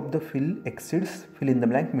height of the fill exceeds fill in the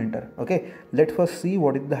blank meter. Okay, let's first see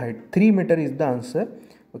what is the height. 3 meter is the answer.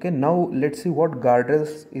 Okay, now let's see what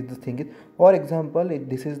guardrails is the thing is. For example,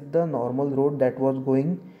 this is the normal road that was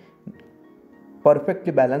going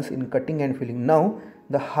perfectly balanced in cutting and filling. Now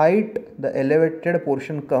the height, the elevated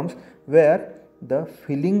portion comes where the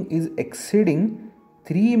filling is exceeding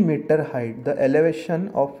 3 meter height. The elevation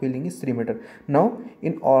of filling is 3 meter. Now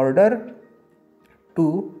in order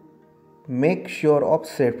to make sure of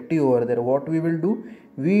safety over there, what we will do,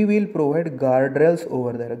 we will provide guardrails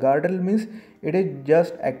over there. Guardrail means it is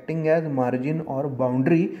just acting as margin or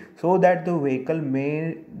boundary so that the vehicle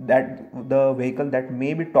that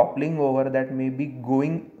may be toppling over, that may be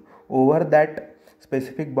going over that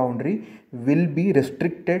specific boundary will be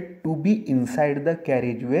restricted to be inside the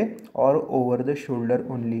carriageway or over the shoulder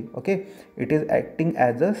only. Okay, it is acting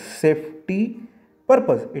as a safety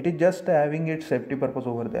purpose. It is just having its safety purpose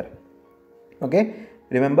over there. Okay,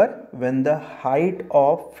 remember, when the height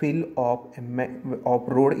of fill of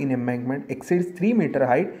road in embankment exceeds 3 meter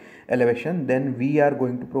height elevation, then we are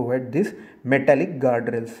going to provide this metallic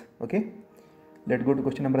guardrails. Okay, let's go to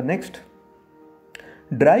question number next.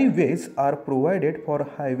 Driveways are provided for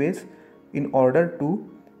highways in order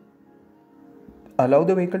to allow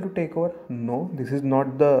the vehicle to take over. No, this is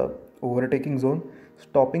not the overtaking zone.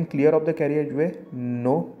 Stopping clear of the carriageway?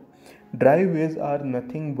 No. Driveways are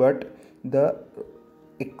nothing but the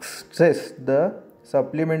excess, the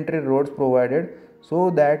supplementary roads provided so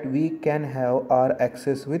that we can have our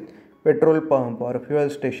access with petrol pump or fuel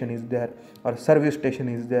station is there or service station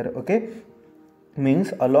is there. Okay,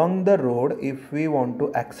 means along the road, if we want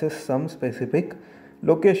to access some specific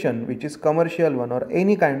location which is commercial one or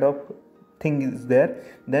any kind of thing is there,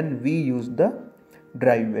 then we use the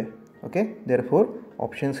driveway. Okay, therefore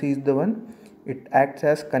option C is the one. It acts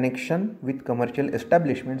as connection with commercial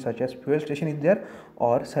establishments such as fuel station is there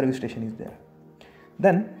or service station is there.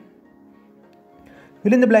 Then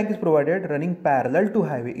fill in the blank is provided running parallel to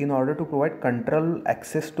highway in order to provide control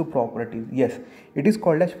access to properties. Yes, it is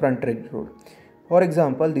called as frontage road. For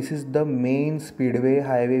example, this is the main speedway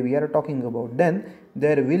highway we are talking about. Then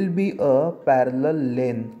there will be a parallel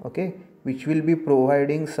lane, okay, which will be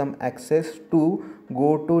providing some access to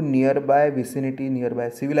go to nearby vicinity, nearby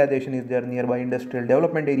civilization is there, nearby industrial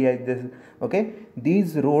development area is there. Okay,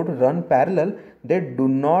 these roads run parallel. They do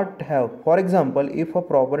not have, for example, if a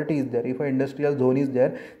property is there, if an industrial zone is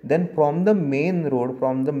there, then from the main road,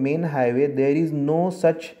 from the main highway, there is no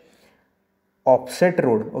such offset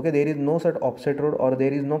road. Okay, there is no such offset road or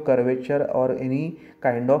there is no curvature or any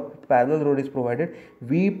kind of parallel road is provided.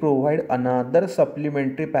 We provide another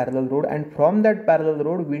supplementary parallel road, and from that parallel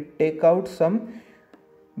road we take out some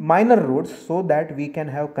minor roads so that we can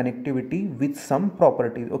have connectivity with some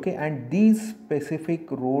properties. Okay, and these specific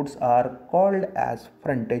roads are called as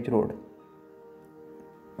frontage road.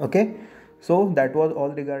 Okay, so that was all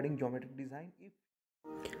regarding geometric design.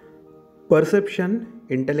 Perception,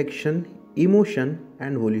 intellection, emotion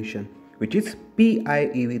and volition, which is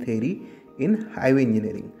PIEV theory in highway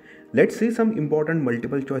engineering. Let's see some important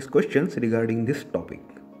multiple choice questions regarding this topic.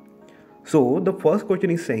 So the first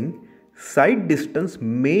question is saying sight distance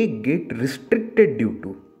may get restricted due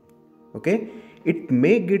to, okay, it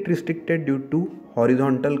may get restricted due to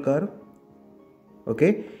horizontal curve,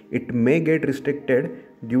 okay, it may get restricted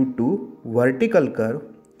due to vertical curve,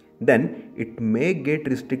 then it may get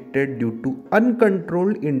restricted due to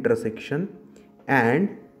uncontrolled intersection,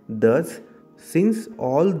 and thus since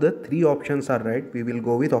all the three options are right, we will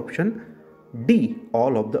go with option D,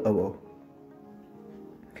 all of the above.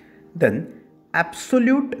 Then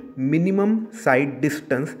absolute minimum sight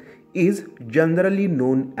distance is generally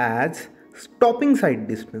known as stopping sight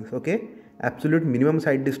distance. Okay, absolute minimum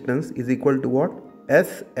sight distance is equal to what?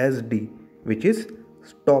 SSD, which is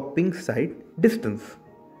stopping sight distance.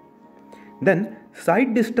 Then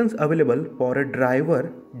sight distance available for a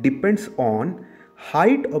driver depends on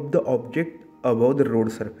height of the object above the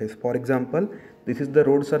road surface. For example, this is the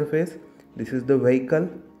road surface, this is the vehicle.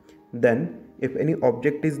 Then if any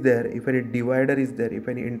object is there, if any divider is there, if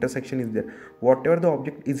any intersection is there, whatever the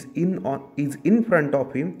object is in front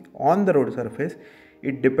of him on the road surface,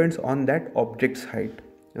 it depends on that object's height.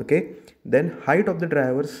 Okay, then height of the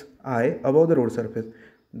driver's eye above the road surface.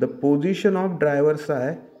 The position of driver's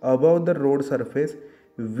eye above the road surface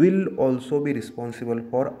will also be responsible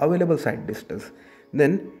for available sight distance.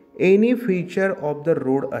 Then any feature of the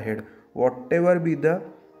road ahead, whatever be the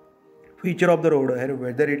feature of the road ahead,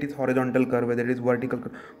 whether it is horizontal curve, whether it is vertical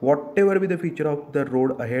curve, whatever be the feature of the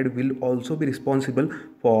road ahead will also be responsible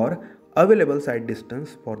for available sight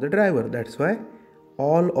distance for the driver. That's why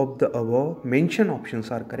all of the above mentioned options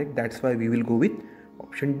are correct. That's why we will go with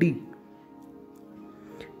option D.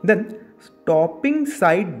 Then stopping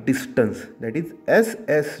sight distance, that is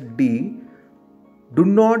SSD, do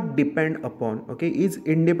not depend upon, okay, is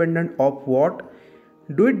independent of what?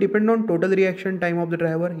 Do it depend on total reaction time of the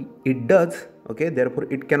driver? It does. Okay, therefore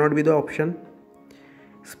it cannot be the option.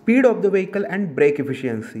 Speed of the vehicle and brake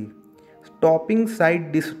efficiency. Stopping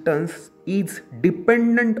sight distance is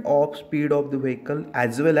dependent of speed of the vehicle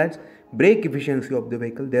as well as brake efficiency of the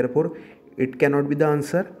vehicle. Therefore it cannot be the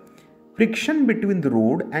answer. Friction between the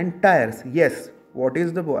road and tires. Yes, what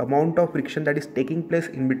is the amount of friction that is taking place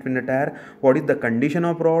in between the tire? What is the condition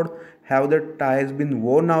of road? Have the tires been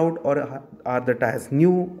worn out or are the tires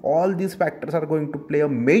new? All these factors are going to play a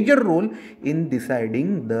major role in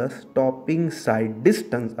deciding the stopping sight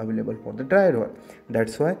distance available for the driver.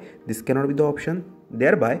 That's why this cannot be the option.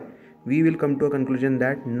 Thereby we will come to a conclusion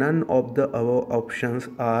that none of the above options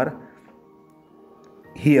are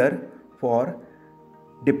here for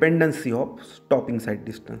dependency of stopping sight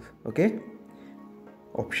distance. Okay,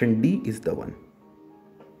 option D is the one.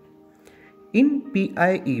 In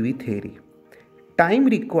PIEV theory, time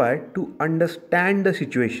required to understand the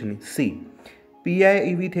situation is C.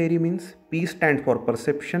 PIEV theory means P stands for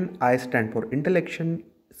perception, I stand for intellection,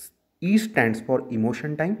 E stands for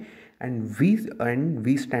emotion time, and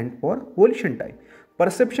V stand for volition time.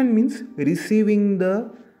 Perception means receiving the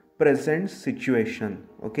present situation.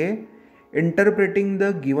 Okay, interpreting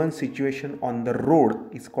the given situation on the road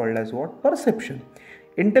is called as what? Perception.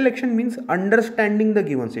 Intellection means understanding the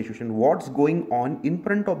given situation. What's going on in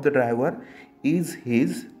front of the driver is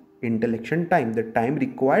his intellection time. The time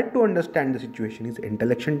required to understand the situation is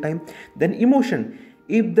intellection time. Then emotion.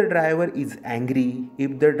 If the driver is angry,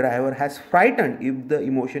 if the driver has frightened, if the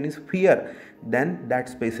emotion is fear, then that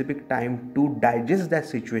specific time to digest that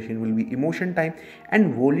situation will be emotion time.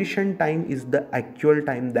 And volition time is the actual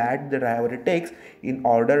time that the driver takes in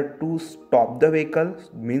order to stop the vehicle.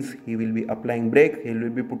 Means he will be applying brake, he will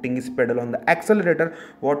be putting his pedal on the accelerator.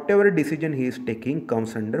 Whatever decision he is taking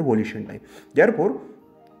comes under volition time. Therefore,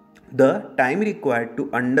 the time required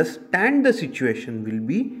to understand the situation will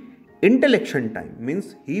be intellection time.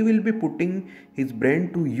 Means he will be putting his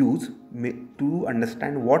brain to use to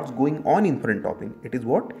understand what's going on in front of him. It is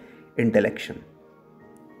what? Intellection.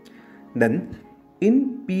 Then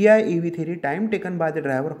in PIEV theory, time taken by the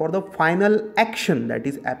driver for the final action, that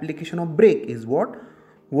is application of brake, is what?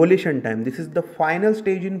 Volition time. This is the final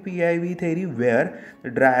stage in PIV theory where the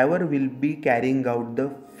driver will be carrying out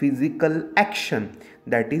the physical action.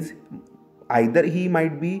 That is, either he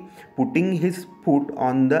might be putting his foot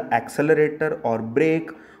on the accelerator or brake,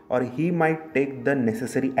 or he might take the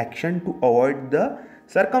necessary action to avoid the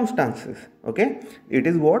circumstances. Okay, it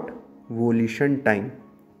is what? Volition time.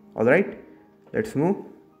 Alright, let's move.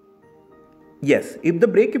 Yes, if the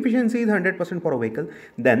brake efficiency is 100% for a vehicle,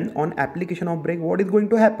 then on application of brake, what is going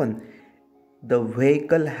to happen? The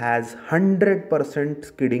vehicle has 100%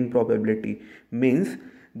 skidding probability. Means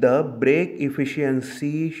the brake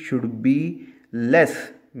efficiency should be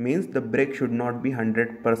less. Means the brake should not be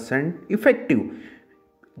 100% effective.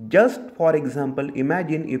 Just for example,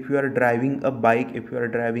 imagine if you are driving a bike, if you are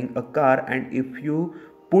driving a car, and if you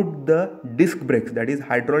put the disc brakes, that is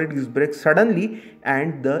hydraulic disc brakes, suddenly,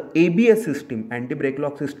 and the ABS system, anti-brake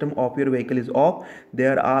lock system of your vehicle is off,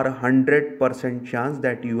 there are 100% chance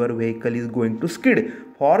that your vehicle is going to skid.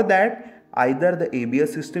 For that, either the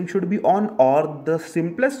ABS system should be on, or the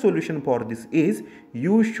simplest solution for this is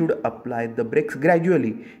you should apply the brakes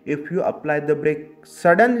gradually. If you apply the brake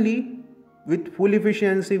suddenly with full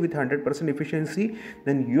efficiency, with 100% efficiency,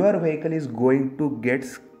 then your vehicle is going to get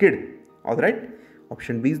skid. Alright,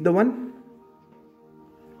 option B is the one.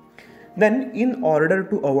 Then in order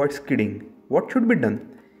to avoid skidding, what should be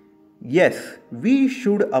done? Yes, we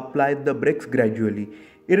should apply the brakes gradually.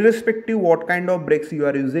 Irrespective what kind of brakes you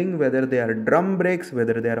are using, whether they are drum brakes,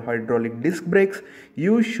 whether they are hydraulic disc brakes,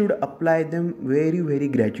 you should apply them very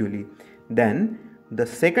gradually. Then the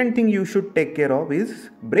second thing you should take care of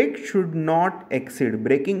is braking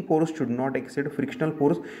force should not exceed frictional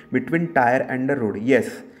force between tire and the road.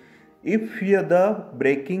 Yes, if the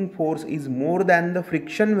braking force is more than the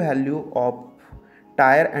friction value of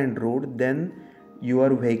tire and road, then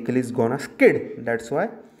your vehicle is gonna skid. That's why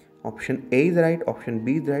option A is right, option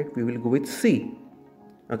B is right. We will go with C.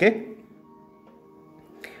 Okay.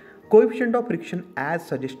 Coefficient of friction as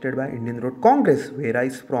suggested by Indian Road Congress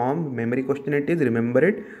varies from, memory question it is, remember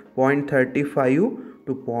it, 0.35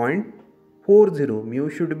 to 0.40. Mu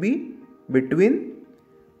should be between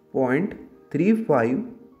 0.35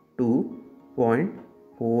 to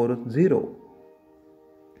 0.40.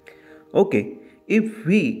 Okay, if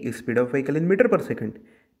V is speed of vehicle in meter per second,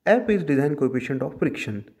 F is design coefficient of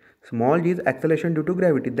friction, small g is acceleration due to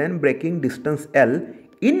gravity, then braking distance L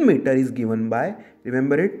in meter is given by,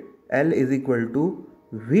 remember it, L is equal to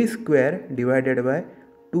V square divided by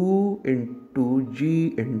 2 into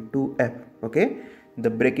G into F. Okay, the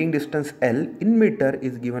braking distance L in meter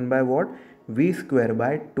is given by what? V square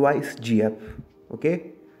by twice GF.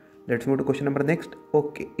 Okay, let's move to question number next.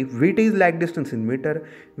 Okay, if Vt is lag distance in meter,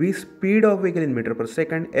 V speed of vehicle in meter per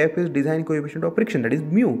second, F is design coefficient of friction, that is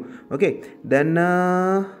mu. Okay, then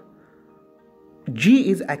G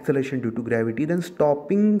is acceleration due to gravity, then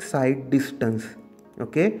stopping side distance.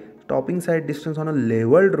 Okay, stopping side distance on a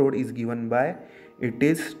leveled road is given by, it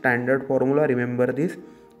is standard formula, remember this,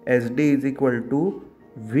 SD is equal to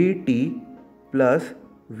Vt plus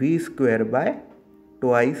V square by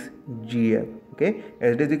twice GF. Okay,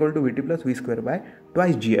 SD is equal to Vt plus V square by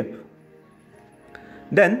twice GF.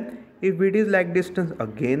 Then if Vt is lag distance,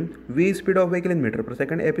 again V is speed of vehicle in meter per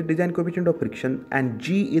second, F is design coefficient of friction, and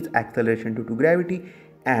G is acceleration due to gravity,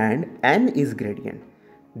 and N is gradient.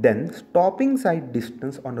 Then stopping side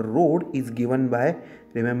distance on a road is given by,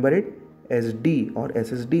 remember it, SD or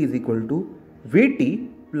SSD is equal to Vt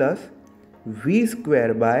plus V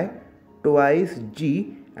square by twice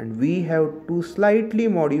G, and we have to slightly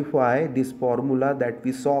modify this formula that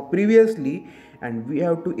we saw previously, and we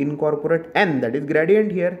have to incorporate n, that is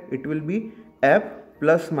gradient here. It will be f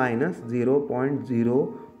plus minus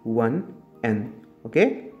 0.01 n.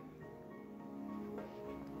 Okay.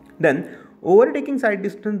 Then overtaking side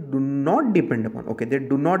distance do not depend upon, okay, they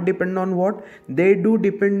do not depend on what? They do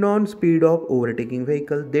depend on speed of overtaking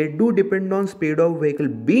vehicle. They do depend on speed of vehicle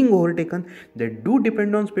being overtaken. They do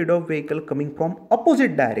depend on speed of vehicle coming from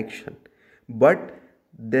opposite direction. But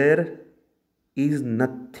there is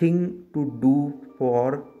nothing to do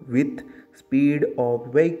for with speed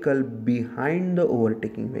of vehicle behind the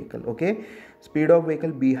overtaking vehicle. Okay, speed of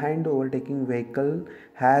vehicle behind the overtaking vehicle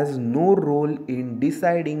has no role in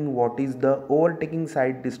deciding what is the overtaking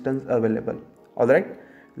side distance available. All right,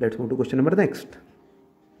 let's move to question number next.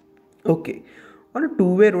 Okay, on a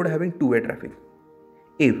two-way road having two-way traffic,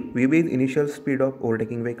 if VB is initial speed of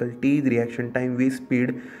overtaking vehicle, T is reaction time, V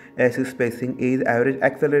speed, S is spacing, A is average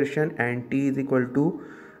acceleration, and T is equal to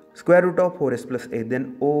square root of 4s plus a,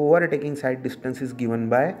 then overtaking side distance is given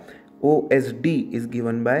by OSD is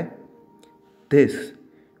given by this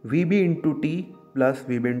VB into T plus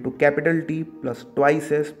VB into capital T plus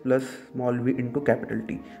twice S plus small v into capital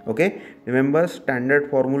T. Okay, remember standard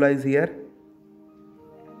formula is here.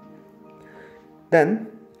 Then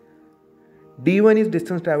D1 is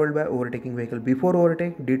distance travelled by overtaking vehicle before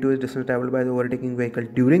overtake, D2 is distance travelled by the overtaking vehicle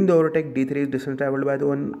during the overtake, D3 is distance travelled by the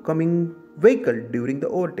oncoming vehicle during the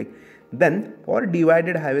overtake. Then for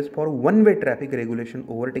divided highways for one-way traffic regulation,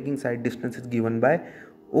 overtaking side distance is given by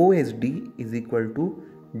OSD is equal to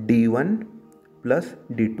D1 plus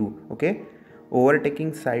D2. Okay,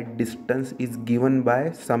 overtaking side distance is given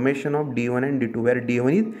by summation of D1 and D2, where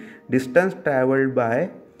D1 is distance travelled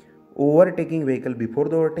by overtaking vehicle before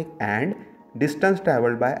the overtake and distance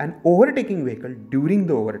travelled by an overtaking vehicle during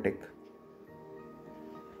the overtake.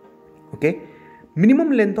 Okay,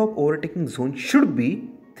 minimum length of overtaking zone should be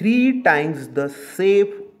 3 times the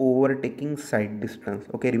safe overtaking side distance.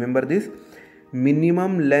 Okay, remember this,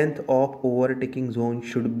 minimum length of overtaking zone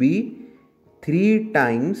should be 3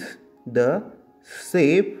 times the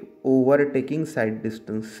safe overtaking side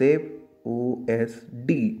distance, safe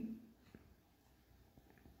OSD.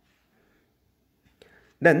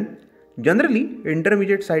 Then generally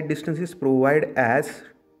intermediate side distance is provided as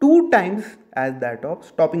 2 times as that of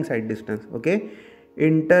stopping side distance. Okay,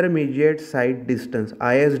 intermediate side distance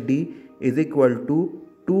ISD is equal to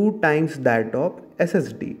 2 times that of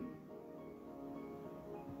SSD.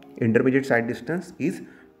 Intermediate side distance is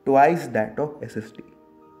twice that of SSD.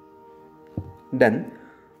 Then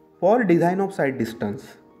for design of side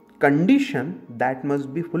distance, condition that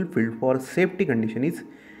must be fulfilled for safety condition is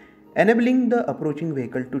enabling the approaching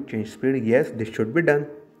vehicle to change speed. Yes, this should be done.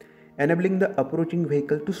 Enabling the approaching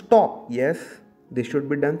vehicle to stop. Yes, this should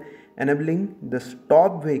be done. Enabling the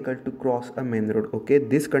stop vehicle to cross a main road. Okay,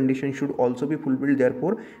 this condition should also be fulfilled.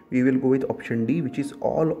 Therefore, we will go with option D, which is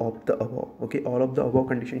all of the above. Okay, all of the above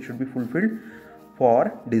conditions should be fulfilled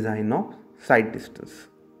for design of side distance.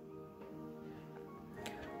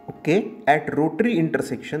 Okay, at rotary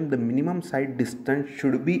intersection, the minimum side distance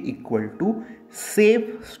should be equal to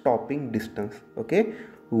safe stopping distance. Okay,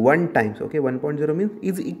 1 times. Okay, 1.0 means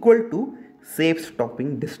is equal to safe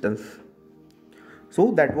stopping distance.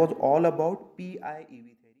 So that was all about PIEV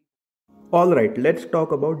theory. Alright, let's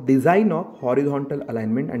talk about design of horizontal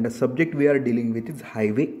alignment, and the subject we are dealing with is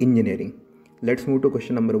highway engineering. Let's move to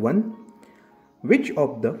question number 1. Which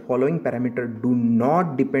of the following parameters do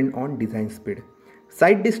not depend on design speed?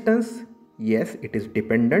 Side distance, yes, it is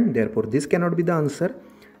dependent, therefore this cannot be the answer.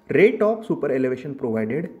 Rate of super elevation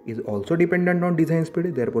provided is also dependent on design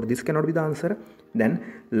speed, therefore this cannot be the answer. Then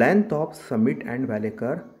length of summit and valley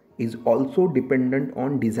curve is also dependent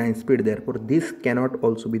on design speed, therefore this cannot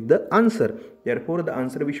also be the answer. Therefore the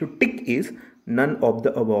answer we should tick is none of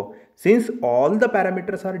the above. Since all the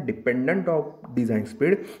parameters are dependent of design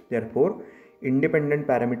speed, therefore independent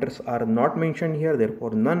parameters are not mentioned here,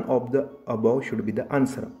 therefore none of the above should be the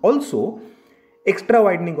answer. Also, extra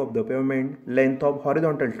widening of the pavement, length of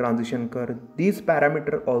horizontal transition curve, these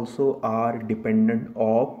parameters also are dependent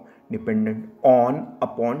on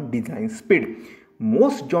upon design speed.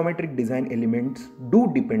 Most geometric design elements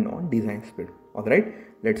do depend on design speed. Alright,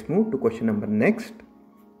 let's move to question number next.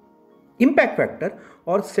 Impact factor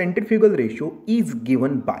or centrifugal ratio is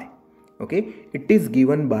given by, okay, it is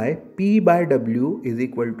given by P by W is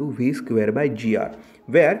equal to V square by GR,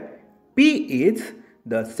 where P is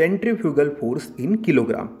the centrifugal force in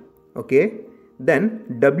kilogram. Okay, then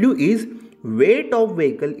W is weight of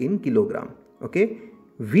vehicle in kilogram. Okay,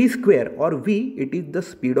 V square or V, it is the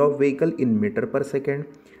speed of vehicle in meter per second.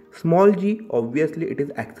 Small g, obviously it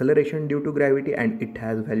is acceleration due to gravity and it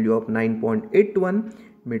has value of 9.81.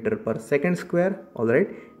 meter per second square, alright,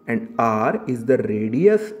 and r is the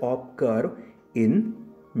radius of curve in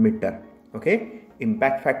meter. Okay,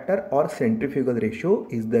 impact factor or centrifugal ratio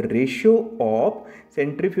is the ratio of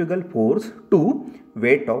centrifugal force to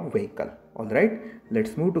weight of vehicle. Alright,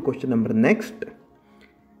 let's move to question number next.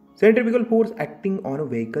 Centrifugal force acting on a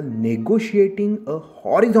vehicle negotiating a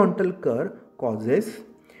horizontal curve causes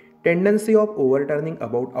tendency of overturning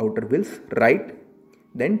about outer wheels, right?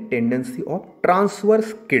 Then tendency of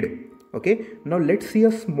transverse skid. Okay, now let's see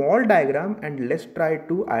a small diagram and let's try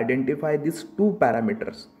to identify these two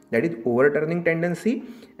parameters, that is overturning tendency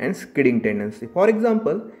and skidding tendency. For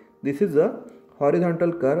example, this is a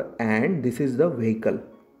horizontal curve and this is the vehicle.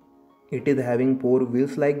 It is having 4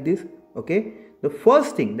 wheels like this. Okay, the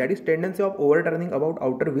first thing, that is tendency of overturning about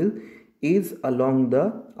outer wheel, is along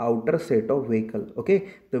the outer set of vehicle. Okay,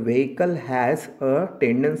 the vehicle has a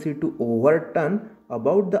tendency to overturn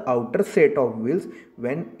about the outer set of wheels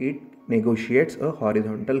when it negotiates a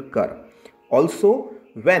horizontal curve. Also,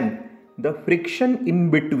 when the friction in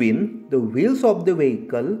between the wheels of the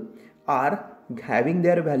vehicle are having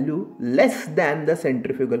their value less than the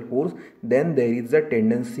centrifugal force, then there is a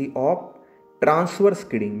tendency of transverse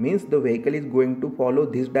skidding, means the vehicle is going to follow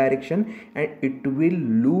this direction and it will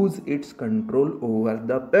lose its control over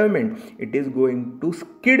the pavement. It is going to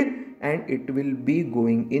skid and it will be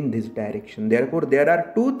going in this direction. Therefore, there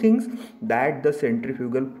are two things that the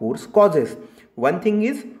centrifugal force causes. One thing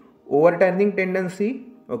is overturning tendency.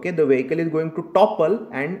 Okay, the vehicle is going to topple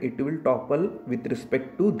and it will topple with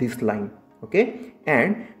respect to this line. Okay,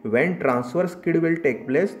 and when transverse skid will take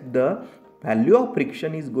place, the value of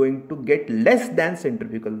friction is going to get less than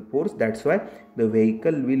centrifugal force. That's why the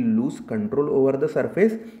vehicle will lose control over the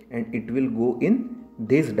surface and it will go in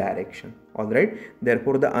this direction. Alright,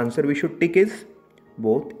 therefore the answer we should tick is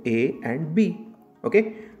both A and B.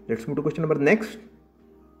 Okay, let's move to question number next.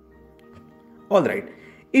 Alright,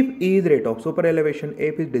 if E is rate of super elevation,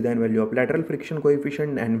 F is design value of lateral friction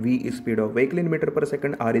coefficient, and V is speed of vehicle in meter per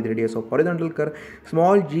second, R is radius of horizontal curve,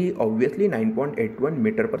 small g obviously 9.81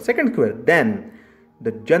 meter per second square, then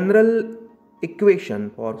the general equation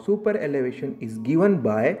for super elevation is given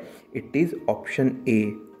by, it is option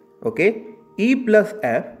A. Okay, E plus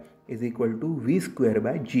F is equal to V square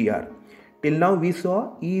by GR. Till now we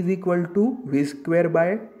saw E is equal to V square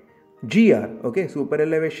by GR. Okay, super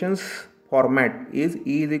elevations format is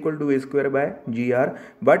E is equal to V square by GR,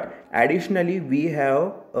 but additionally we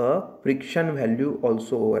have a friction value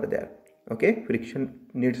also over there. Okay, friction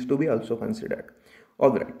needs to be also considered.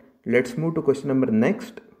 Alright, let's move to question number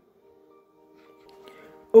next.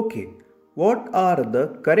 Okay, what are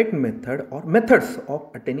the correct method or methods of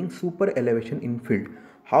attaining super elevation in field?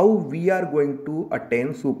 How we are going to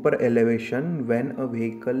attain super elevation when a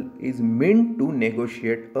vehicle is meant to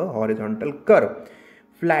negotiate a horizontal curve?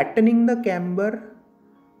 Flattening the camber?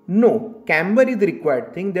 No, camber is the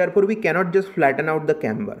required thing, therefore we cannot just flatten out the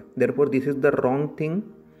camber. Therefore this is the wrong thing.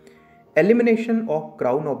 Elimination of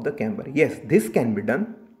crown of the camber. Yes, this can be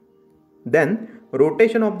done. Then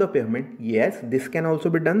rotation of the pavement. Yes, this can also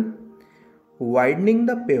be done. Widening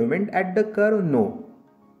the pavement at the curve. No.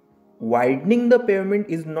 Widening the pavement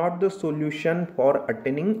is not the solution for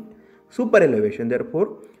attaining super elevation.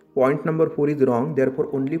 Therefore, point number 4 is wrong. Therefore,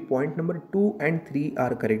 only point number 2 and 3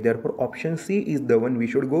 are correct. Therefore, option C is the one we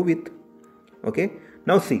should go with. Okay.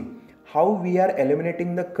 Now see how we are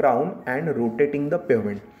eliminating the crown and rotating the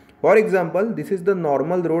pavement. For example, this is the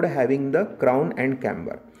normal road having the crown and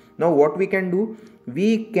camber. Now what we can do?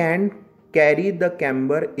 We can carry the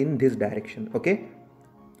camber in this direction. Okay.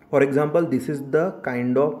 For example, this is the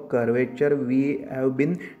kind of curvature we have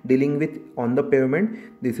been dealing with on the pavement.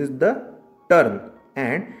 This is the turn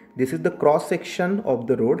and this is the cross section of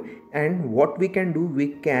the road, and what we can do, we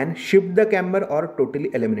can shift the camber or totally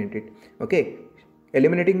eliminate it. Okay,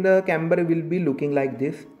 eliminating the camber will be looking like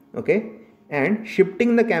this. Okay, and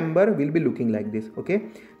shifting the camber will be looking like this. Okay,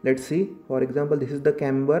 let's see. For example, this is the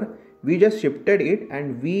camber, we just shifted it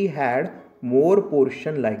and we had more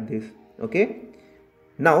portion like this. Okay,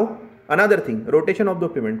 now another thing, rotation of the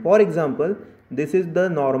pavement. For example, this is the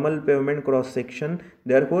normal pavement cross section.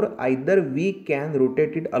 Therefore, either we can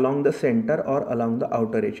rotate it along the center or along the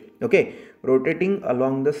outer edge. Okay, rotating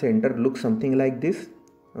along the center looks something like this.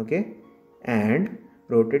 Okay, and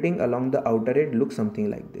rotating along the outer edge looks something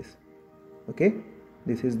like this. Okay,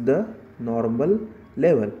 this is the normal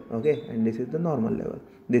level. Okay, and this is the normal level.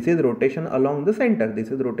 This is rotation along the center. This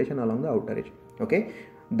is rotation along the outer edge. Okay,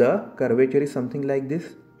 the curvature is something like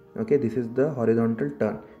this. Okay, this is the horizontal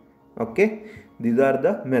turn. Okay, these are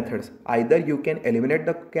the methods. Either you can eliminate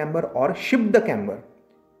the camber or shift the camber.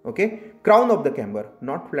 Okay, crown of the camber,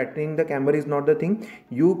 not flattening the camber is not the thing.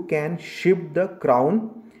 You can shift the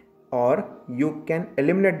crown or you can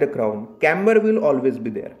eliminate the crown. Camber will always be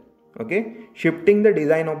there. Okay, shifting the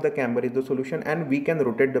design of the camber is the solution, and we can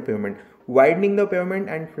rotate the pavement. Widening the pavement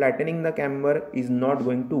and flattening the camber is not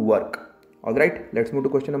going to work. Alright, let's move to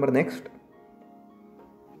question number next.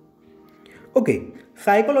 Okay,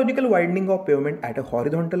 psychological widening of pavement at a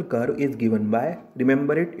horizontal curve is given by,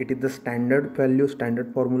 remember it is the standard value,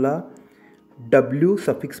 standard formula, W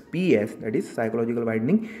suffix PS, that is psychological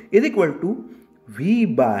widening, is equal to V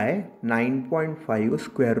by 9.5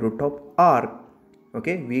 square root of R.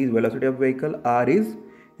 Okay, V is velocity of vehicle, R is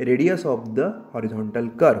radius of the horizontal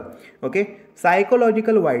curve. Okay,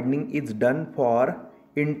 psychological widening is done for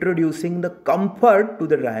introducing the comfort to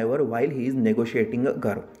the driver while he is negotiating a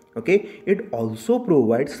curve. Okay, it also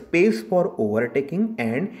provides space for overtaking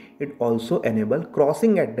and it also enables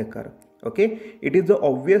crossing at the curve. Okay, it is the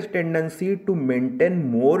obvious tendency to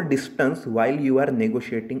maintain more distance while you are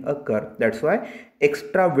negotiating a curve. That's why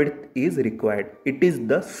extra width is required. It is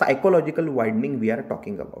the psychological widening we are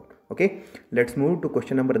talking about. Okay, let's move to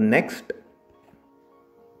question number next.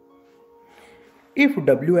 If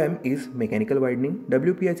Wm is mechanical widening,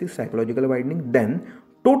 Wps is psychological widening, then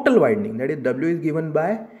total widening, that is W is given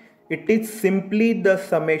by, it is simply the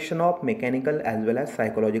summation of mechanical as well as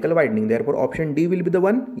psychological widening. Therefore, option D will be the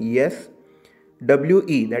one. Yes,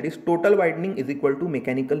 WE, that is total widening, is equal to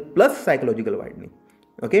mechanical plus psychological widening.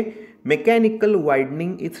 Okay, mechanical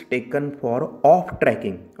widening is taken for off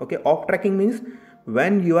tracking. Okay, off tracking means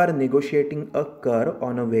when you are negotiating a curve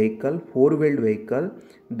on a vehicle, four-wheeled vehicle,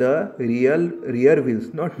 the rear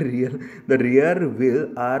wheels, not real, the rear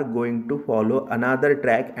wheel are going to follow another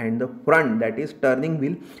track and the front, that is turning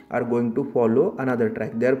wheel, are going to follow another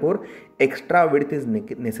track. Therefore, extra width is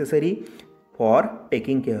necessary for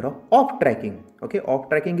taking care of off tracking. Okay, off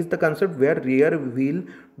tracking is the concept where rear wheel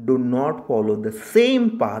do not follow the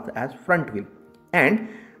same path as front wheel. And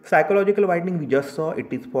psychological widening we just saw,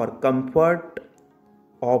 it is for comfort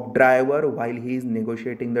of driver while he is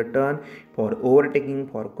negotiating the turn, for overtaking,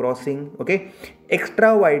 for crossing. Okay,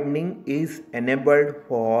 extra widening is enabled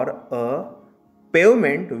for a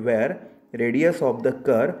pavement where radius of the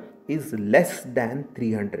curve is less than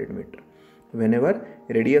 300 meter. Whenever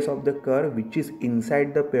radius of the curve which is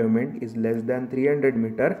inside the pavement is less than 300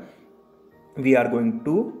 meter, we are going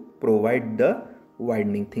to provide the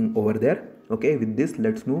widening thing over there. Okay, with this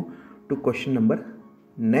let's move to question number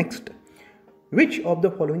next. Which of the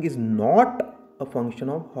following is not a function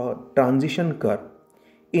of transition curve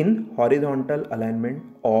in horizontal alignment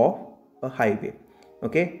of a highway?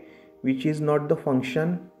 Okay, which is not the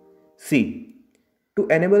function? C. To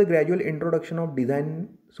enable gradual introduction of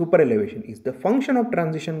design super elevation is the function of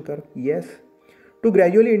transition curve. Yes. To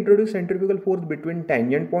gradually introduce centrifugal force between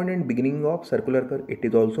tangent point and beginning of circular curve, it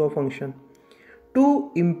is also a function.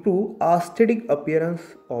 To improve aesthetic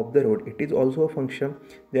appearance of the road, it is also a function.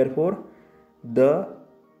 Therefore, the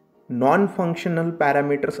non-functional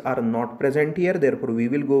parameters are not present here. Therefore, we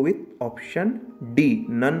will go with option D,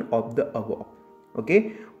 none of the above.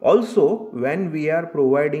 Okay. Also, when we are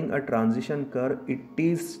providing a transition curve, it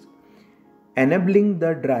is enabling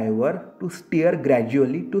the driver to steer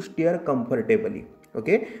gradually, to steer comfortably.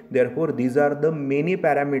 Okay. Therefore, these are the many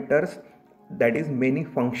parameters, that is many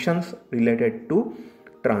functions related to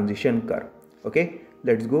transition curve. Okay.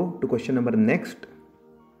 Let's go to question number next.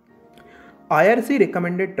 IRC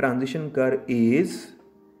recommended transition curve is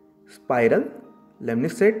spiral,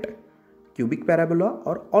 lemniscate, cubic parabola,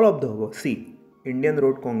 or all of the above. See, Indian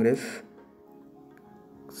Road Congress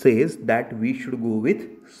says that we should go with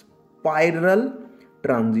spiral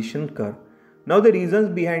transition curve. Now the reasons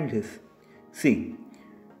behind this. See,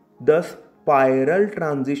 the spiral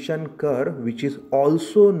transition curve, which is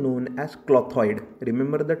also known as clothoid.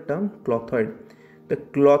 Remember the term clothoid. The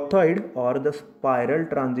clothoid or the spiral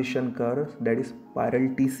transition curve, that is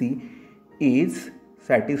spiral TC, is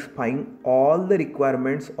satisfying all the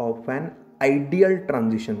requirements of an ideal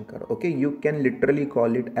transition curve. Okay, you can literally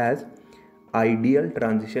call it as ideal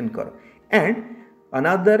transition curve. And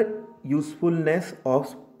another usefulness of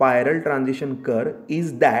spiral transition curve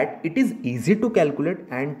is that it is easy to calculate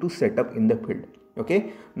and to set up in the field.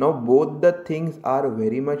 Okay, now both the things are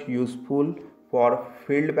very much useful for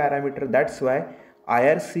field parameter. That's why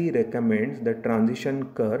IRC recommends the transition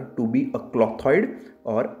curve to be a clothoid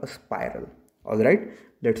or a spiral. Alright,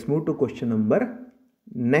 let's move to question number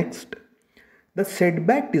next. The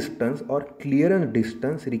setback distance or clearance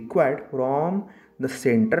distance required from the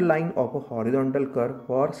center line of a horizontal curve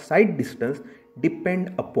for side distance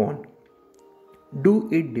depend upon. Do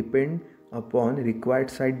it depend upon required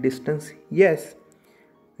side distance? Yes.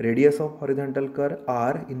 Radius of horizontal curve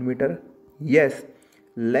R in meter, yes.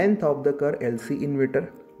 Length of the curve LC in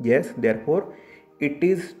meter, yes. Therefore it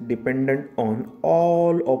is dependent on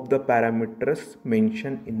all of the parameters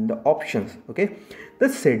mentioned in the options. Okay, the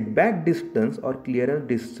setback distance or clearance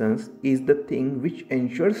distance is the thing which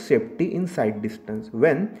ensures safety in sight distance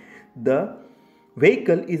when the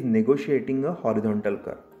vehicle is negotiating a horizontal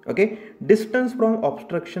curve. Okay, distance from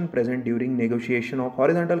obstruction present during negotiation of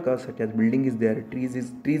horizontal curves such as building is there,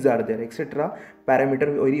 trees are there, etc. Parameter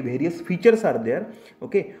various features are there.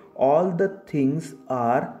 Okay, all the things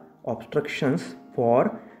are obstructions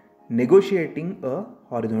for negotiating a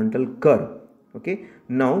horizontal curve. Okay,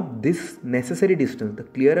 now this necessary distance, the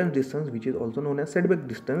clearance distance, which is also known as setback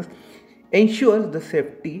distance, ensures the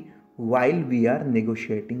safety while we are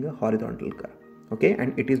negotiating a horizontal curve. Okay,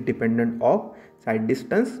 and it is dependent of side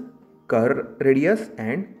distance, curve radius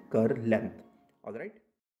and curve length. All right,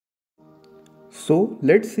 so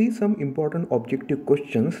let's see some important objective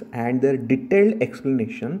questions and their detailed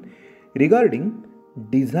explanation regarding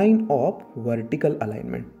design of vertical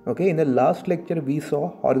alignment. Okay, in the last lecture we saw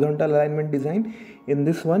horizontal alignment design. In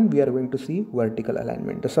this one we are going to see vertical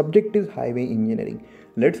alignment. The subject is highway engineering.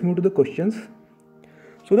 Let's move to the questions.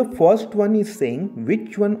 So the first one is saying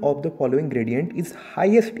which one of the following gradient is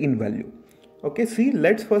highest in value. Okay, see,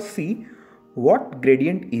 let's first see what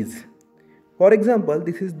gradient is. For example,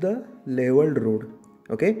 this is the leveled road.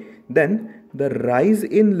 Okay, then the rise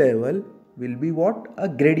in level will be what? A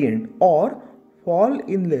gradient, or fall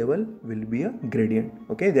in level will be a gradient.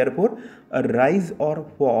 Okay, therefore a rise or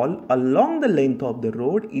fall along the length of the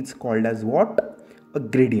road is called as what? A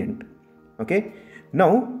gradient. Okay,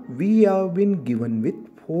 now we have been given with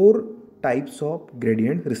 4 types of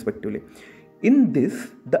gradient respectively. In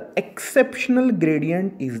this, the exceptional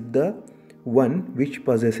gradient is the one which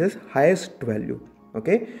possesses highest value.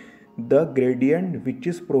 Okay, the gradient which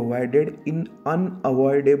is provided in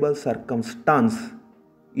unavoidable circumstance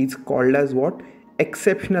is called as what?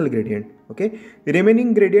 Exceptional gradient. Okay,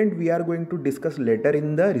 remaining gradient we are going to discuss later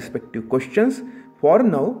in the respective questions. For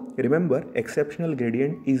now, remember, exceptional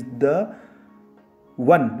gradient is the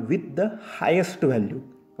one with the highest value.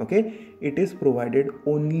 Okay, it is provided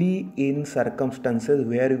only in circumstances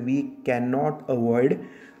where we cannot avoid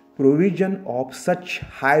provision of such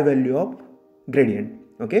high value of gradient.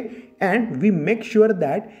 Okay, and we make sure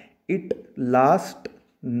that it lasts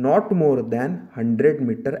not more than 100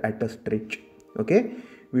 meter at a stretch. Okay,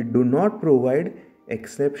 we do not provide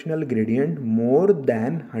exceptional gradient more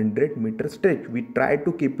than 100 meter stretch. We try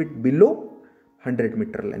to keep it below 100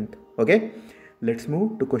 meter length. Okay, let's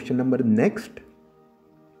move to question number next.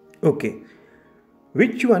 Okay,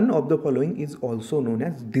 which one of the following is also known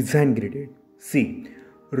as design gradient? See,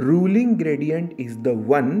 ruling gradient is the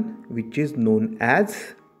one which is known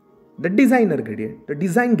as the designer gradient, the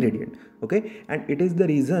design gradient. Okay, and it is the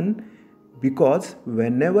reason because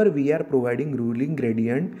whenever we are providing ruling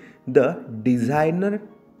gradient, the designer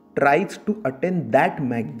tries to attain that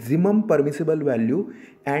maximum permissible value,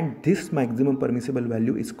 and this maximum permissible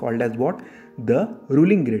value is called as what? The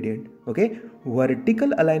ruling gradient. Okay,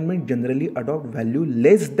 vertical alignment generally adopt value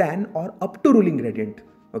less than or up to ruling gradient.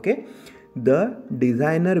 Okay, the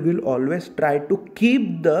designer will always try to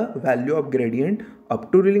keep the value of gradient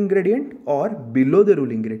up to ruling gradient or below the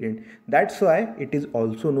ruling gradient. That's why it is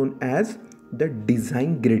also known as the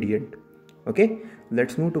design gradient. Okay,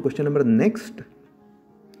 let's move to question number next.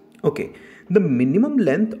 Okay, the minimum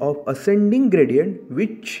length of ascending gradient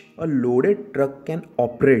which a loaded truck can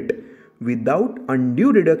operate without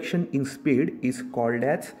undue reduction in speed is called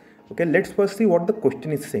as. Okay, let's first see what the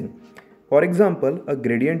question is saying. For example, a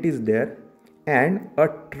gradient is there and a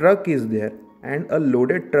truck is there and a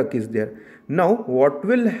loaded truck is there. Now what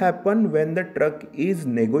will happen when the truck is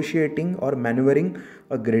negotiating or maneuvering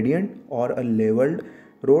a gradient or a leveled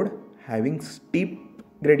road having steep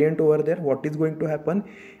gradient over there? What is going to happen?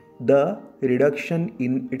 The reduction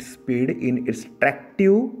in its speed, in its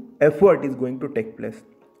tractive effort is going to take place.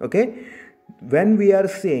 Okay, when we are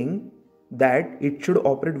saying that it should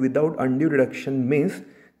operate without undue reduction, means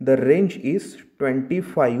the range is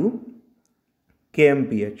 25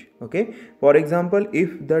 kmph. Okay, for example,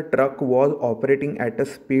 if the truck was operating at a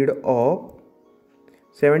speed of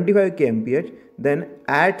 75 kmph, then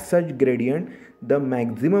at such gradient the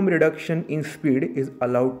maximum reduction in speed is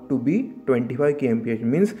allowed to be 25 kmph,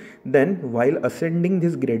 means then while ascending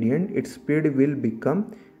this gradient its speed will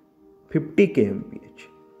become 50 kmph.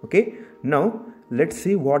 Okay, now let's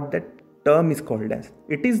see what that term is called as.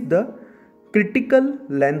 It is the critical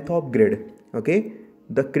length of grade. Okay,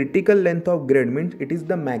 the critical length of grade means it is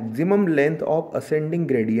the maximum length of ascending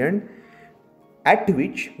gradient at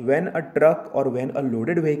which when a truck or when a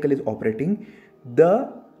loaded vehicle is operating,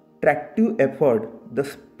 the tractive effort, the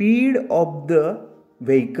speed of the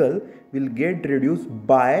vehicle will get reduced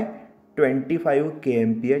by 25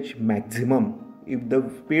 kmph maximum. If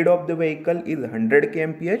the speed of the vehicle is 100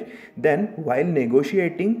 kmph, then while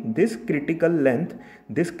negotiating this critical length,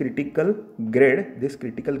 this critical grade, this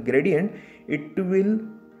critical gradient, it will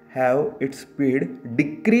have its speed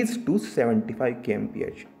decreased to 75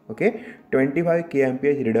 kmph. Okay, 25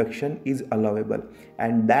 kmph reduction is allowable,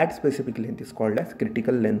 and that specific length is called as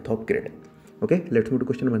critical length of grade. Okay, let's move to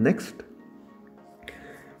question number next.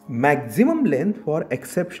 Maximum length for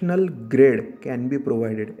exceptional grade can be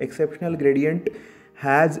provided. Exceptional gradient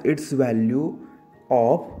has its value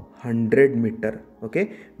of 100 meter.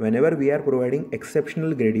 Okay, whenever we are providing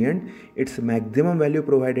exceptional gradient, its maximum value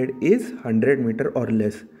provided is 100 meter or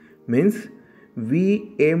less. Means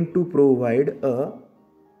we aim to provide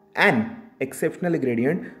an exceptional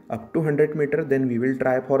gradient up to 100 meter, then we will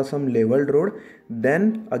try for some leveled road,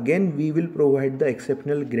 then again we will provide the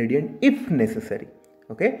exceptional gradient if necessary.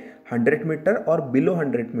 Okay, 100 meter or below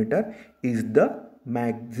 100 meter is the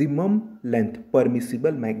maximum length,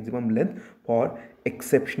 permissible maximum length for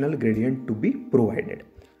exceptional gradient to be provided.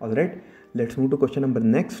 Alright, let's move to question number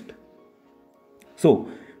next. So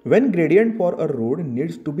when gradient for a road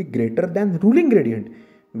needs to be greater than ruling gradient,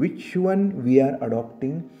 which one we are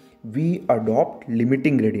adopting? We adopt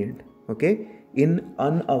limiting gradient. Okay, in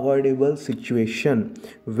unavoidable situation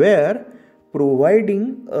where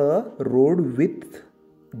providing a road with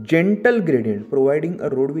gentle gradient,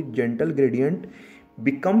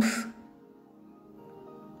 becomes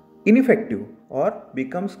ineffective or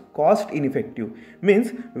becomes cost ineffective.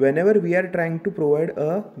 Means whenever we are trying to provide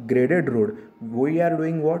a graded road, we are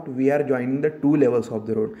doing what? We are joining the two levels of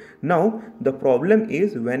the road. Now the problem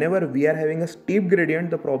is, whenever we are having a steep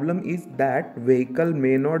gradient, the problem is that vehicle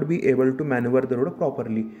may not be able to maneuver the road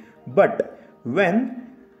properly. But when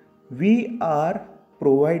we are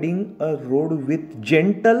providing a road with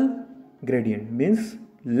gentle gradient, means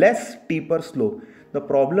less steeper slope, the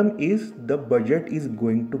problem is the budget is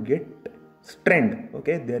going to get strained.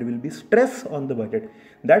 Okay, there will be stress on the budget.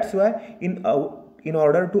 That's why in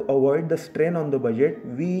order to avoid the strain on the budget,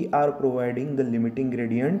 we are providing the limiting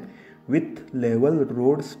gradient with level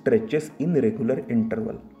road stretches in regular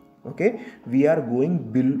interval. Okay, we are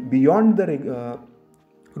going beyond the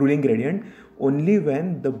ruling gradient only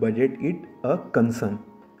when the budget is a concern.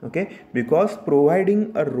 Okay, because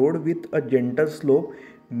providing a road with a gentle slope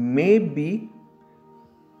may be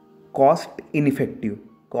cost ineffective.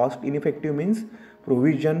 Cost ineffective means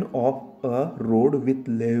provision of a road with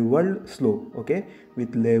leveled slope. Okay,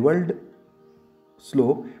 with leveled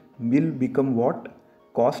slope will become what?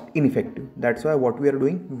 Cost ineffective. That's why what we are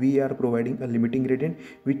doing, we are providing a limiting gradient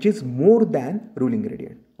which is more than ruling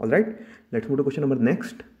gradient. Alright, let's move to question number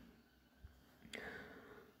next.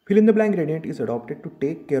 Fill in the blank gradient is adopted to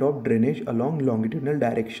take care of drainage along longitudinal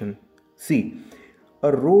direction. See,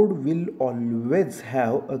 a road will always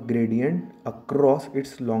have a gradient across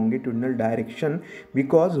its longitudinal direction,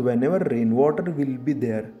 because whenever rainwater will be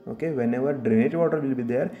there, okay, whenever drainage water will be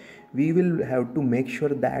there, we will have to make sure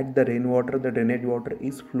that the rainwater, the drainage water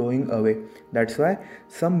is flowing away. That's why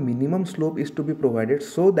some minimum slope is to be provided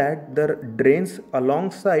so that the drains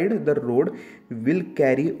alongside the road will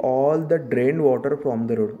carry all the drained water from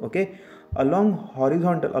the road. Okay, along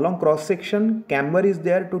horizontal, along cross section, camber is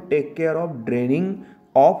there to take care of draining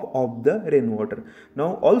off of the rainwater.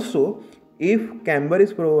 Now also, if camber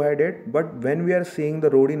is provided, but when we are seeing the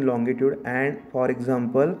road in longitude and for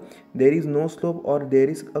example there is no slope or there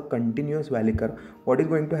is a continuous valley curve, what is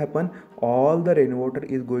going to happen? All the rainwater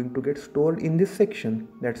is going to get stored in this section.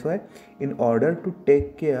 That's why in order to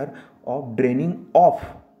take care of draining off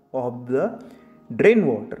of the drain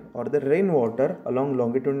water or the rainwater along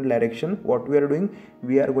longitudinal direction, what we are doing,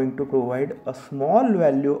 we are going to provide a small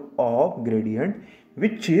value of gradient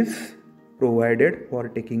which is provided for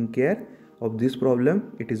taking care of this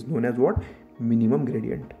problem. It is known as what? Minimum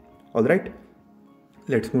gradient. Alright,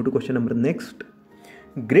 let's move to question number next.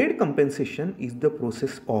 Grade compensation is the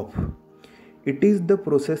process of, it is the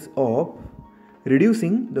process of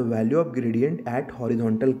reducing the value of gradient at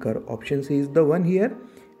horizontal curve. Option C is the one here.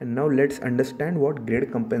 And now let's understand what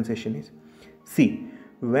grade compensation is. See,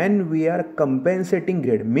 when we are compensating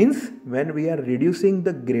grade, means when we are reducing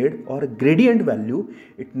the grade or gradient value,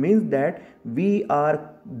 it means that we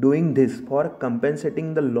are doing this for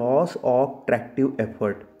compensating the loss of tractive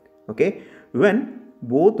effort. Okay, when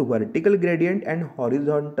both vertical gradient and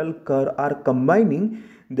horizontal curve are combining,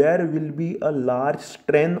 there will be a large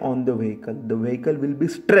strain on the vehicle. The vehicle will be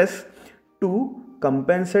stressed to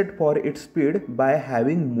compensate for its speed by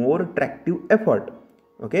having more tractive effort.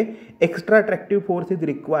 Okay, extra tractive force is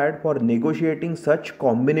required for negotiating such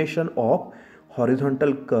combination of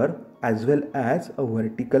horizontal curve as well as a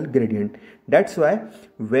vertical gradient. That's why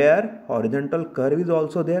where horizontal curve is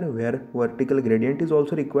also there, where vertical gradient is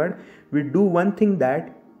also required, we do one thing,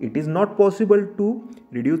 that it is not possible to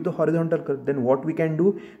reduce the horizontal curve. Then what we can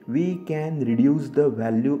do, we can reduce the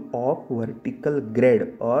value of vertical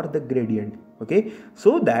grade or the gradient. Okay,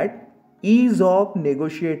 so that ease of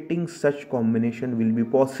negotiating such combination will be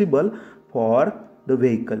possible for the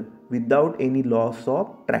vehicle without any loss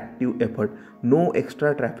of tractive effort. No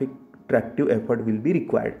extra tractive effort will be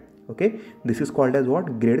required. Okay, this is called as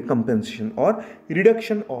what? Grade compensation or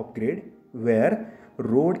reduction of grade, where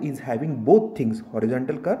road is having both things,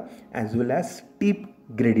 horizontal curve as well as steep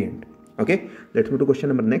gradient. Okay, let's move to question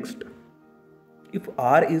number next. If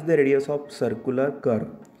r is the radius of circular curve,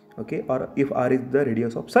 okay, or if r is the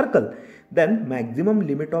radius of circle, then maximum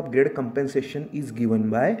limit of grade compensation is given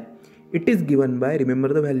by,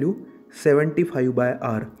 remember the value, 75 by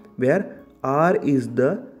r, where r is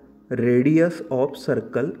the radius of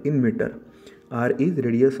circle in meter. R is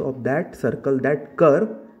radius of that circle, that curve,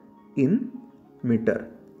 in meter.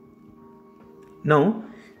 Now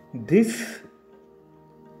this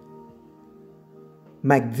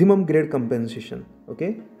maximum grade compensation,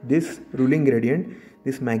 okay, this ruling gradient,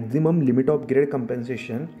 this maximum limit of grade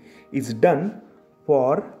compensation is done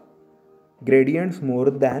for gradients more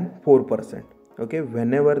than 4%. Okay,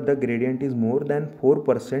 whenever the gradient is more than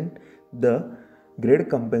 4%, the grade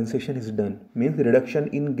compensation is done. Means reduction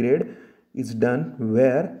in grade is done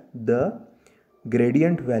where the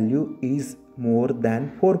gradient value is more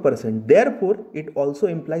than 4%. Therefore, it also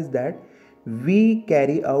implies that we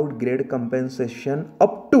carry out grade compensation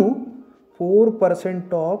up to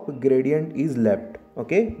 4% of gradient is left.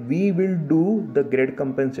 Okay, we will do the grade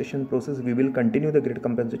compensation process, we will continue the grade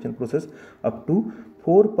compensation process up to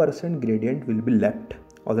 4% gradient will be left.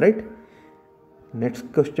 Alright,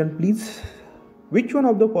 next question please. Which one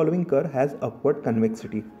of the following curve has upward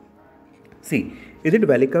convexity? See, is it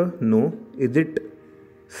valley curve? No. Is it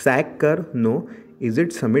sag curve? No. Is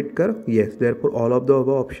it summit curve? Yes. Therefore, all of the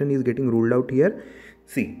above option is getting ruled out here.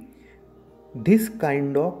 See, this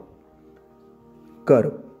kind of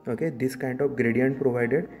curve, okay, this kind of gradient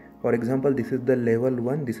provided. For example, this is the level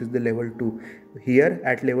 1, this is the level 2. Here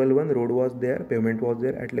at level 1 road was there, pavement was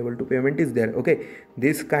there. At level 2 pavement is there. Okay,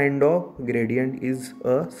 this kind of gradient is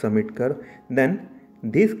a summit curve. Then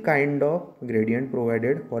this kind of gradient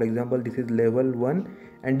provided, for example, this is level 1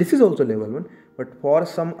 and this is also level 1, but for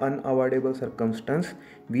some unavoidable circumstance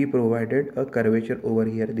we provided a curvature over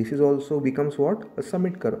here. This is also becomes what? A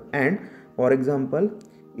summit curve. And for example,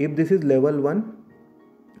 if this is level 1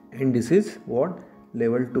 and this is what?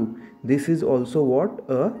 Level 2, this is also what?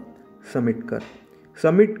 A summit curve.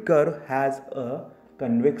 Summit curve has a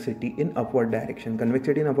convexity in upward direction.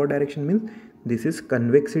 Convexity in upward direction means this is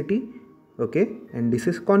convexity, okay, and this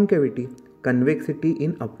is concavity. Convexity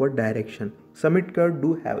in upward direction. Summit curve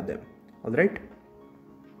do have them. Alright.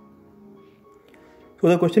 So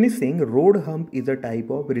the question is saying road hump is a type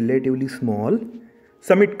of relatively small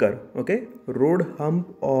summit curve. Okay, road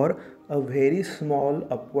hump or a very small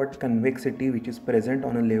upward convexity which is present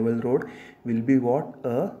on a level road will be what?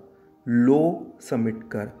 A low summit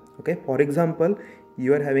curve. Okay, for example,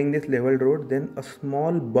 you are having this level road, then a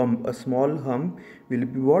small bump, a small hump will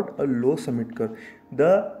be what? A low summit curve.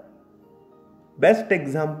 The best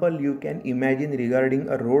example you can imagine regarding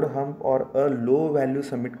a road hump or a low value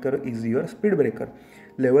summit curve is your speed breaker.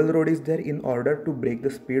 Level road is there. In order to break the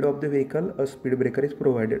speed of the vehicle, a speed breaker is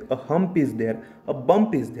provided. A hump is there, a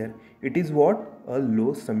bump is there. It is what? A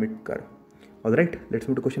low summit curve. Alright, let's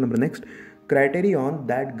move to question number next. Criterion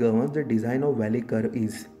that governs the design of valley curve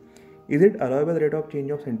is it allowable rate of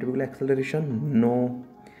change of centrifugal acceleration? No.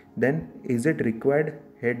 Then is it required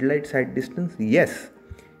headlight sight distance? Yes.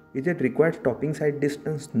 Is it required stopping sight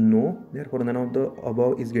distance? No. Therefore, none of the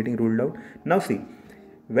above is getting ruled out. Now see,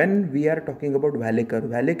 when we are talking about valley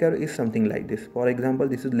curve is something like this. For example,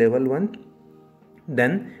 this is level 1,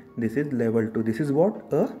 then this is level 2. This is what?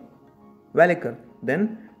 A valley curve.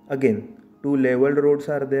 Then again, two level roads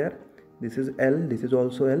are there. This is L, this is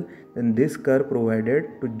also L. Then this curve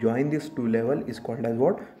provided to join these two level is called as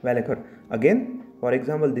what? Valley curve. Again, for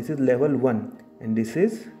example, this is level 1 and this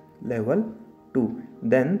is level 2.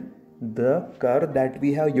 Then the curve that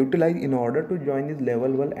we have utilized in order to join this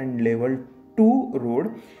level 1 and level 2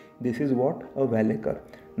 road, this is what? A valley curve.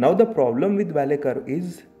 Now the problem with valley curve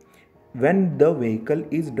is when the vehicle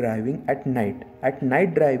is driving at night. At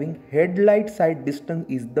night driving, headlight sight distance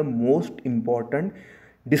is the most important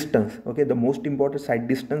distance. Okay, the most important sight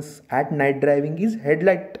distance at night driving is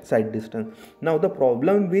headlight sight distance. Now the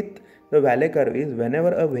problem with the valet curve is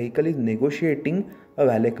whenever a vehicle is negotiating a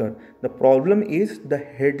valet curve, the problem is the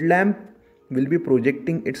headlamp will be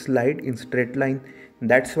projecting its light in straight line.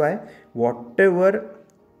 That's why whatever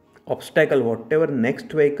obstacle, whatever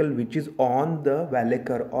next vehicle which is on the valet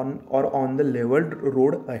curve on the leveled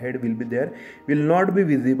road ahead will be there, will not be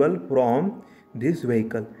visible from this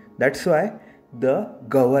vehicle. That's why the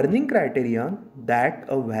governing criterion that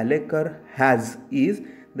a valet curve has is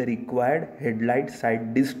the required headlight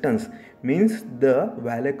sight distance. Means the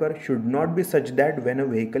valet curve should not be such that when a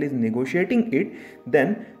vehicle is negotiating it,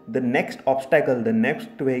 then the next obstacle, the next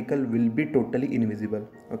vehicle will be totally invisible.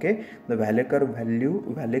 Okay, the valet curve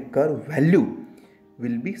value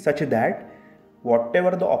will be such that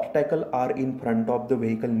whatever the obstacle are in front of the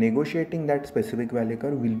vehicle negotiating that specific valet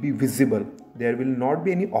curve will be visible. There will not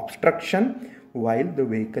be any obstruction while the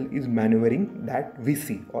vehicle is maneuvering that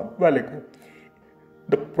VC or valet curve.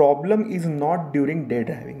 The problem is not during day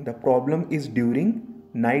driving, the problem is during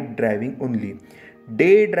night driving only.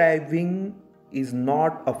 Day driving is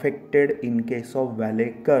not affected in case of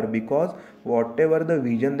valet curve because whatever the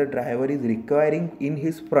vision the driver is requiring in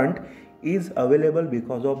his front is available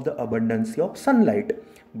because of the abundance of sunlight,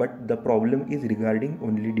 but the problem is regarding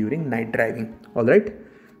only during night driving. All right,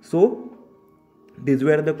 so these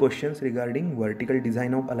were the questions regarding vertical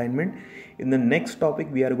design of alignment. In the next topic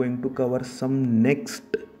we are going to cover some next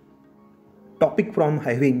topic from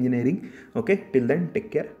highway engineering. Okay, till then,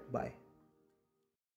 take care.